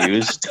and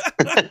amused.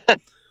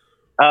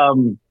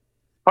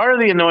 Part of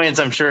the annoyance,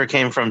 I'm sure,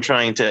 came from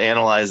trying to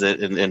analyze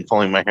it and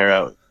pulling my hair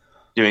out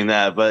doing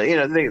that. But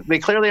they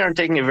clearly aren't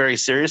taking it very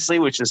seriously,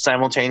 which is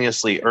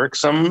simultaneously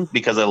irksome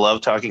because I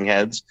love Talking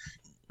Heads,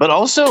 but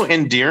also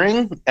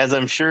endearing, as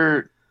I'm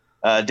sure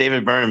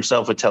David Byrne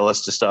himself would tell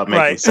us to stop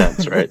making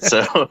sense, right?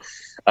 So,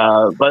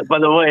 but by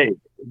the way,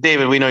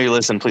 David, we know you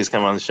listen. Please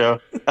come on the show.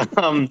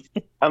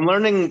 I'm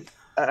learning.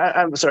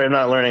 I'm sorry, I'm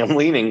not learning.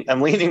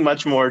 I'm leaning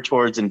much more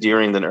towards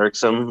endearing than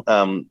irksome.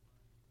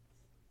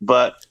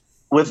 But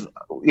with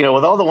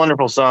all the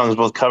wonderful songs,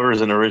 both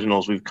covers and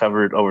originals we've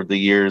covered over the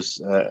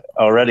years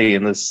already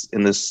in this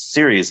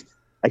series,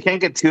 I can't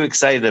get too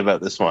excited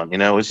about this one,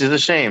 which is a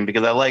shame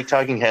because I like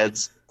Talking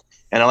Heads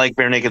and I like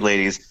Bare Naked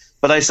Ladies.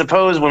 But I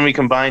suppose when we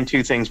combine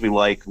two things we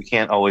like, we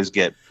can't always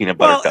get peanut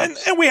butter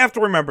cups. And we have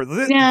to remember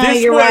this.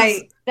 You're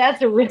right.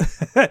 That's a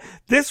risk.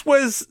 This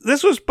was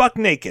buck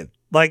naked.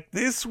 Like,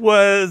 this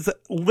was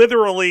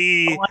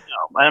literally.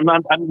 Oh, I know.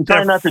 I'm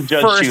trying not to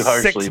judge too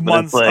harshly. 6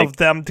 months of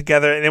them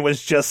together, and it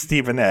was just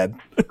Steve and Ed.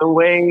 The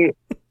way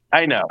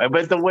I know,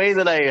 but the way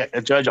that I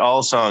judge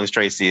all songs,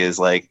 Tracy, is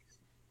like,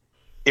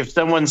 if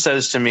someone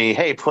says to me,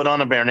 "Hey, put on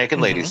a Bare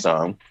Naked Ladies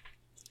song,"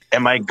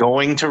 am I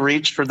going to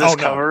reach for this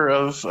cover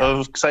of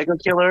Psycho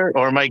Killer,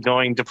 or am I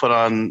going to put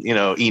on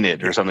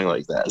Enid or something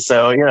like that?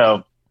 So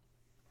again,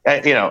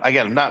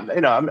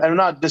 I'm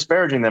not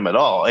disparaging them at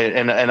all,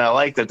 and I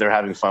like that they're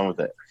having fun with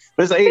it.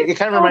 But it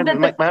kind of reminds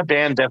me, my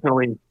band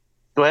definitely.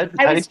 Go ahead.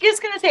 I was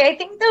just gonna say, I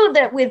think though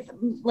that with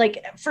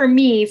for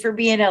me, for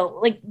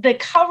BNL, the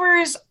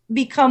covers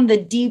become the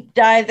deep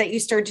dive that you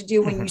start to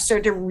do when you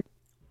start to read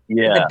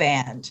the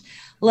band.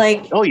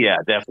 Oh yeah,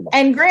 definitely.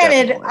 And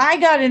granted, I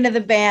got into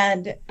the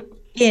band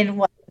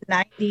in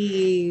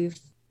 93,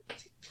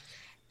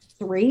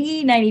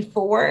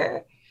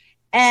 94,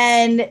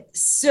 and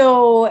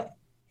so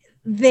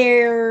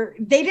they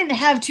didn't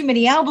have too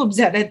many albums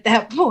out at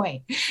that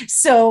point.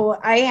 So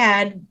I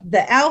had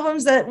the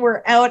albums that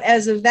were out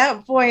as of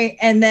that point,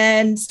 and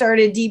then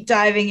started deep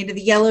diving into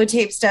the Yellow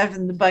Tape stuff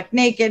and the Buck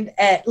Naked.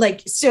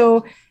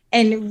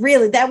 And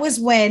really, that was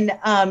when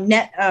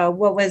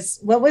what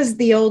was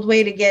the old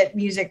way to get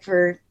music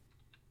for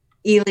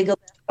illegal?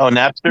 Oh,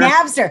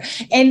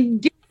 Napster,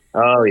 and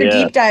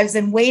deep dives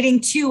and waiting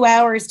 2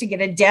 hours to get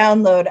a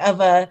download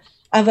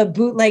of a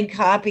bootleg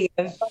copy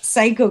of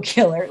Psycho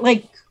Killer,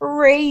 like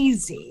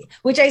crazy,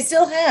 which I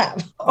still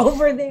have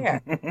over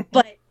there.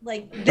 But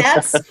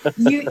that's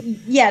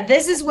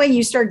this is when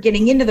you start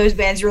getting into those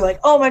bands. You're like,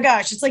 oh my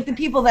gosh, it's like the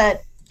people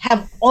that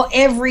have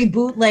every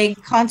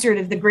bootleg concert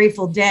of the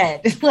Grateful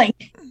Dead.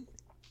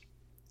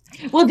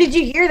 Well, did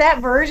you hear that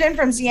version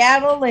from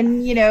Seattle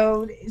in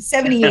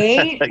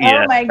 78?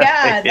 Oh my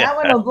God, that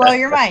one will blow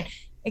your mind.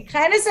 It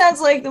kind of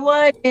sounds like the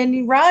one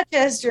in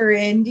Rochester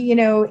in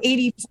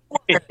 84.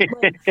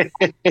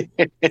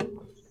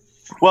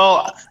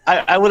 Well,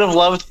 I would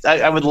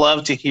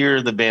love to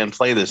hear the band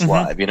play this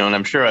live, and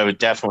I'm sure I would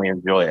definitely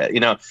enjoy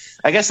it.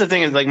 I guess the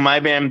thing is, my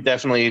band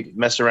definitely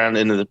messed around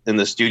in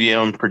the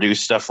studio and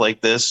produced stuff like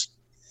this,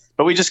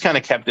 but we just kind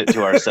of kept it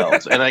to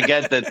ourselves. And I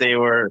get that they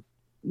were,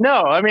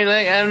 I'm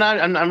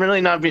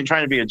really not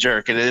trying to be a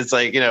jerk. And it's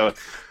I get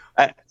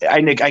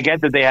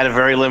that they had a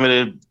very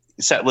limited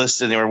set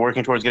list and they were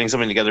working towards getting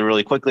something together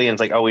really quickly. And it's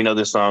like, oh, we know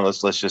this song.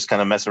 Let's just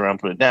kind of mess around,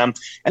 put it down.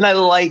 And I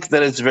like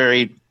that it's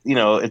very,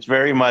 it's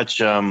very much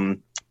the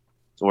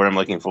word I'm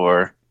looking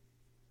for.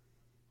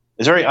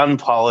 It's very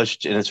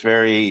unpolished and it's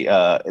very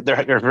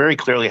they're very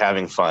clearly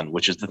having fun,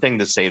 which is the thing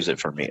that saves it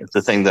for me. It's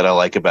the thing that I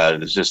like about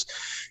it is just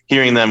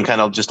hearing them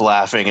kind of just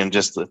laughing and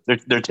just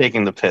they're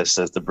taking the piss,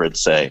 as the Brits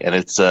say, and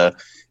it's fun.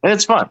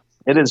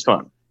 It is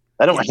fun.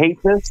 I don't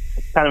hate this.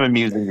 It's kind of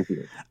amusing to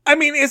hear. I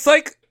mean, it's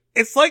like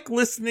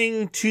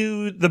listening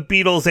to the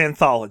Beatles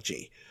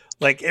anthology.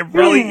 Like, it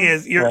really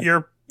is.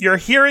 You're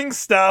hearing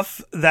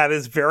stuff that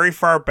is very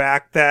far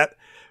back that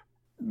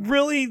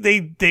really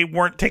they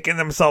weren't taking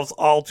themselves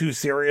all too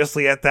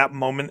seriously at that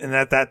moment and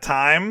at that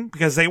time,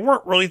 because they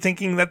weren't really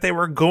thinking that they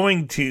were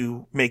going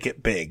to make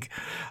it big.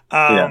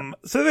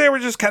 So they were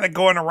just kind of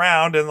going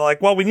around and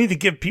like, well, we need to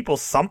give people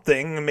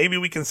something, and maybe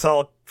we can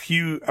sell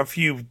a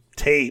few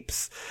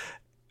tapes.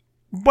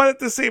 But at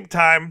the same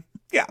time,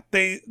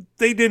 they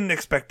didn't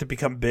expect to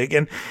become big.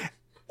 And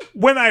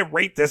when I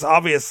rate this,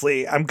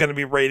 obviously, I'm going to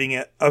be rating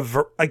it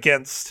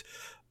against,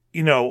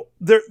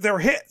 their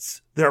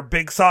hits, their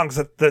big songs,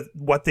 that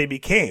what they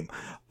became.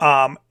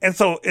 And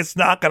so it's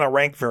not going to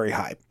rank very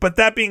high. But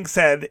that being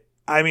said,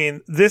 I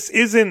mean, this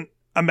isn't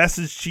A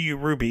Message to You,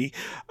 Ruby,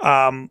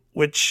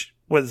 which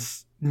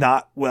was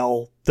not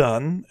well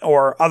done,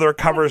 or other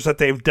covers that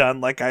they've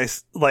done, like I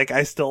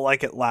Still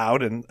Like It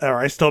Loud, or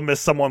I Still Miss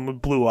Someone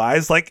with Blue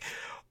Eyes. Like,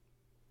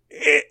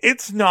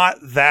 it's not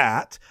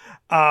that.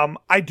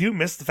 I do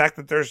miss the fact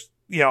that there's,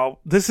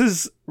 this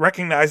is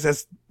recognized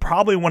as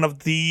probably one of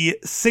the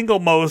single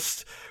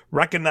most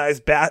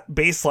recognized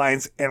bass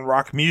lines in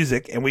rock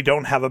music, and we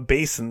don't have a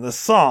bass in the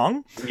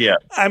song. Yeah.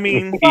 I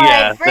mean,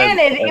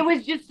 granted, it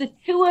was just the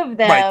two of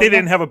them. Right, they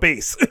didn't have a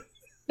bass.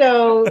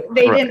 So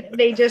they Right. didn't.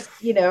 They just,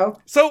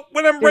 So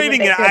when I'm Did what rating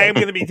they it, could. I am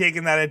going to be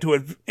taking that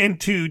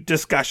into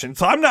discussion.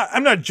 So I'm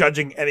not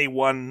judging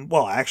anyone.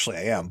 Well, actually,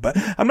 I am, but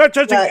I'm not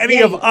judging any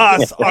yeah, of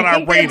us on I our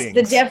think that's ratings.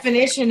 the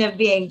definition of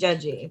being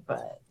judgy.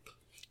 But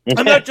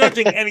I'm not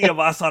judging any of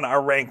us on our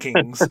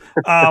rankings.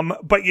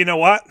 But you know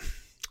what?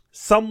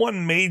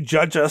 Someone may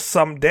judge us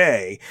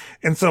someday.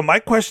 And so my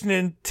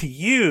question to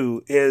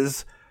you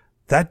is,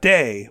 that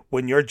day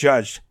when you're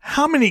judged,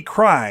 how many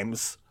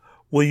crimes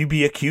will you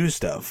be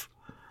accused of?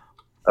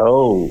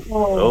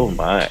 Oh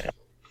my.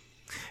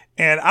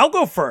 And I'll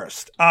go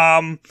first.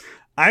 I'm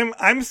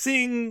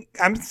seeing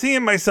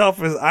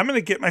myself as I'm going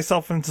to get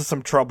myself into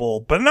some trouble,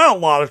 but not a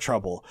lot of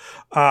trouble.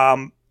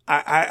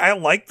 I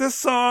like this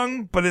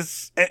song, but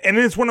it's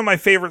one of my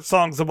favorite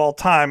songs of all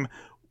time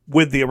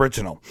with the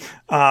original.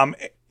 And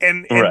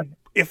Right.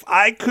 if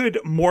I could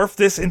morph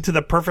this into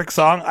the perfect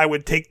song, I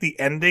would take the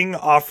ending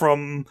off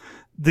from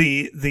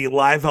the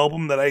live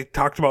album that I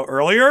talked about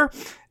earlier,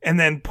 and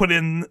then put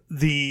in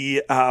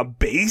the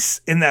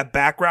bass in that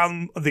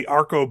background, the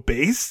Arco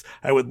bass.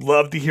 I would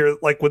love to hear,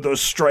 like, with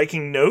those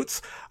striking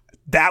notes.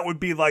 That would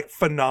be, like,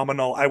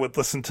 phenomenal. I would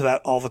listen to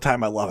that all the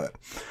time. I love it.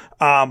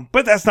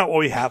 But that's not what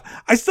we have.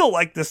 I still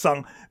like this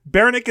song.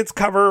 Barenicked's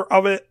cover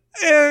of it,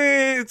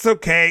 it's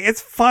okay.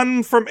 It's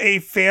fun from a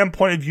fan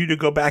point of view to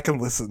go back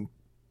and listen.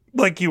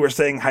 Like you were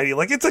saying, Heidi,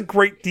 like, it's a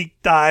great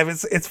deep dive.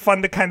 It's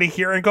fun to kind of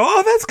hear and go,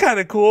 oh, that's kind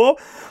of cool.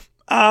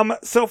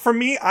 So for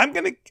me, I'm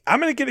gonna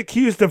get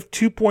accused of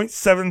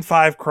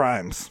 2.75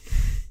 crimes.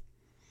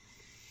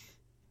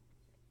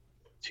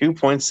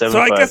 2.75. So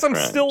I guess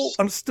crimes.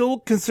 I'm still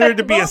considered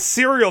to be a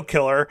serial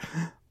killer,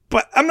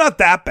 but I'm not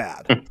that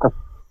bad.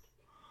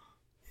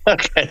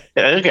 Okay.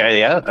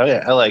 Yeah. Okay.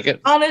 I like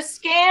it. on a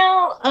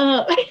scale,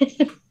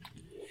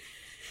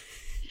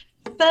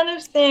 Son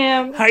of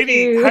Sam.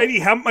 Heidi,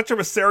 how much of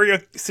a serial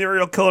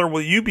killer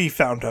will you be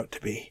found out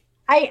to be?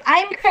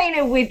 I'm kind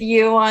of with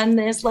you on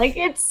this. Like,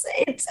 it's.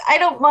 I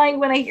don't mind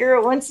when I hear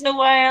it once in a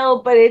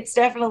while, but it's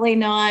definitely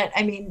not.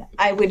 I mean,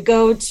 I would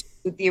go to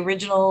the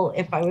original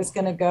if I was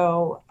going to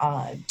go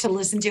to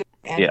listen to it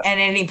at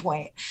any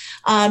point.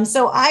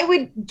 So I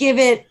would give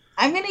it.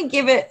 I'm going to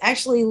give it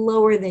actually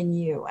lower than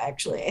you.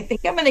 Actually, I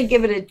think I'm going to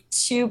give it a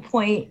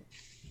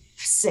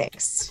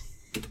 2.6.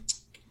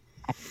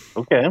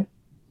 Okay.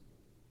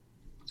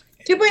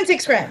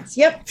 2.6 crimes.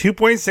 Yep.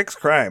 2.6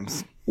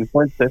 crimes.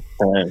 2.6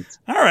 crimes.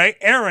 All right,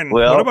 Aaron.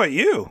 Well- what about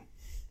you?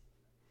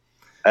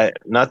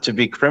 Not to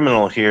be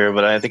criminal here,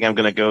 but I think I'm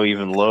going to go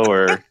even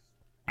lower.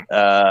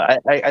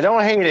 I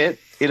don't hate it,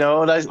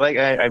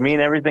 I mean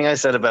everything I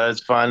said about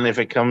it's fun if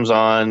it comes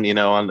on,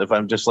 if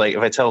I'm just like,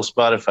 if I tell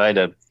Spotify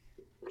to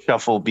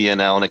shuffle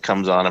BNL and it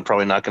comes on, I'm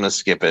probably not going to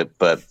skip it,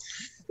 but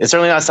it's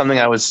certainly not something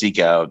I would seek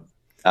out.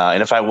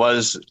 And if I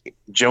was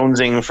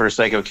jonesing for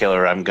Psycho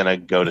Killer, I'm going to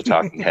go to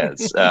Talking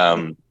Heads.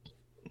 I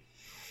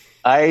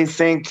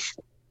think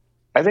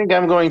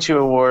I'm going to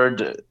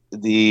award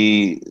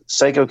the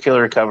Psycho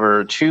Killer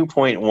cover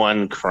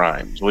 2.1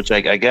 crimes, which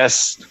I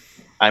guess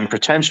I'm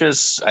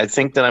pretentious. I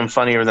think that I'm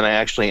funnier than I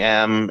actually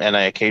am, and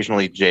I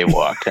occasionally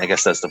jaywalk. I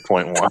guess that's the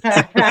 0.1.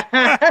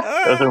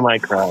 Those are my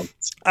crimes.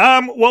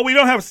 Well, we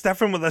don't have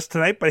Stefan with us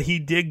tonight, but he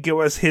did give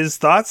us his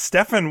thoughts.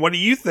 Stefan, what do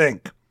you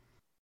think?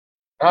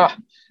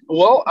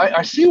 Well,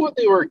 I see what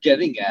they were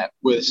getting at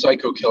with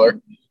Psycho Killer.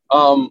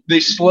 They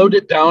slowed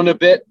it down a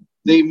bit.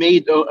 They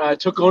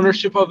took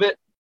ownership of it,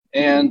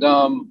 and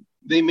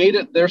they made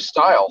it their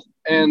style.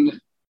 And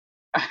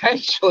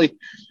actually,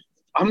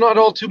 I'm not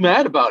all too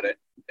mad about it.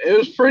 It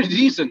was pretty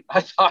decent,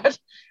 I thought.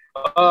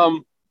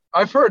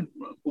 I've heard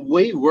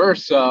way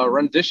worse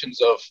renditions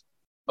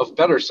of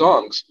better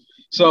songs.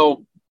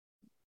 So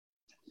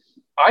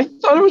I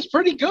thought it was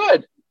pretty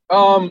good.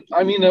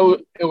 I mean,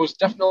 it was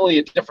definitely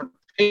a different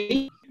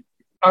pace.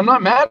 I'm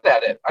not mad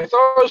at it. I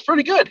thought it was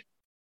pretty good.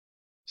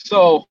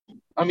 So,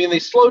 I mean, they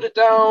slowed it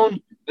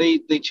down. They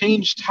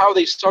changed how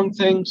they sung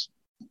things.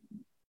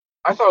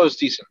 I thought it was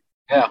decent.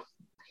 Yeah.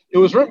 It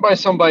was written by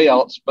somebody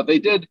else, but they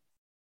did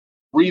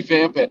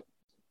revamp it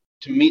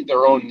to meet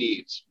their own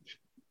needs.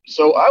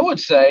 So I would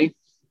say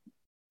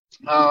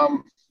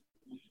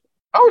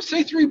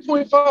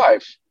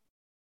 3.5.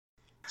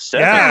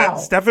 Yeah, Wow.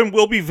 Stefan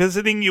will be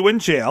visiting you in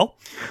jail.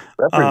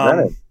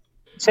 Represented.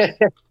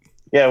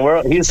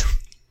 Yeah, he's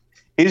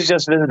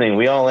just visiting.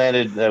 We all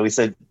landed. We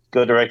said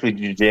go directly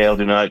to jail.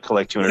 Do not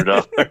collect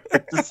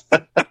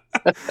 $200.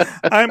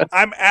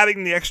 I'm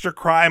adding the extra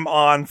crime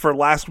on for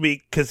last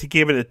week because he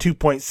gave it a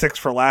 2.6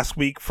 for last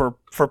week for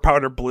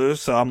Powder Blue.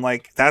 So I'm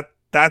like,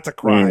 that's a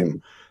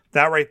crime.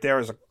 That right there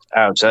is a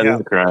Ouch, that is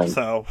a crime.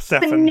 So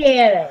Stefan,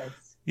 Bananas.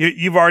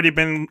 you've already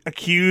been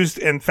accused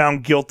and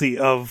found guilty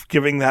of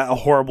giving that a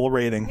horrible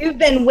rating. You've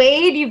been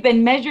weighed, you've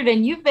been measured,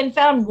 and you've been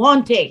found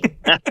wanting.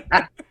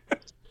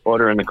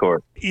 Order in the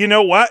court. You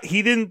know what?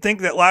 He didn't think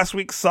that last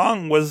week's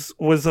song was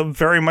of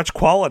very much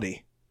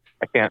quality.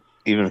 I can't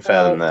even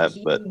fathom that,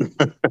 but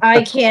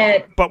I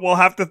can't. But we'll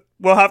have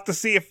to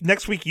see if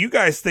next week you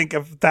guys think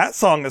of that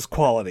song as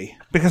quality,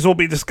 because we'll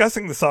be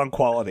discussing the song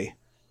quality.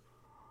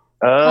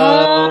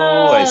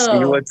 Oh, I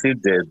see what you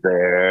did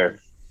there.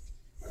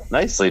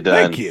 Nicely done.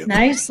 Thank you.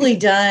 Nicely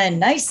done.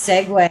 Nice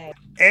segue.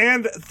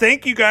 And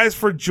thank you guys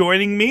for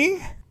joining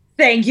me.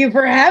 Thank you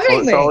for having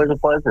It's me. always a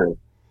pleasure.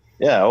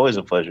 Yeah, always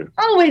a pleasure.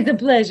 Always a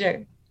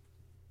pleasure.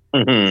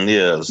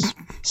 Yes.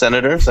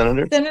 Senator.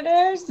 Senator.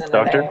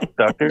 Doctor.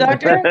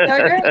 Doctor.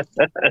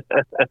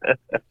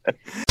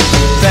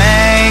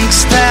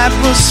 Thanks, that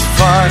was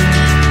fun.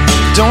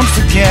 Don't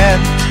forget,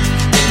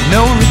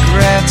 no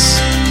regrets,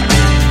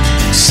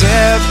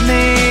 except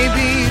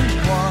maybe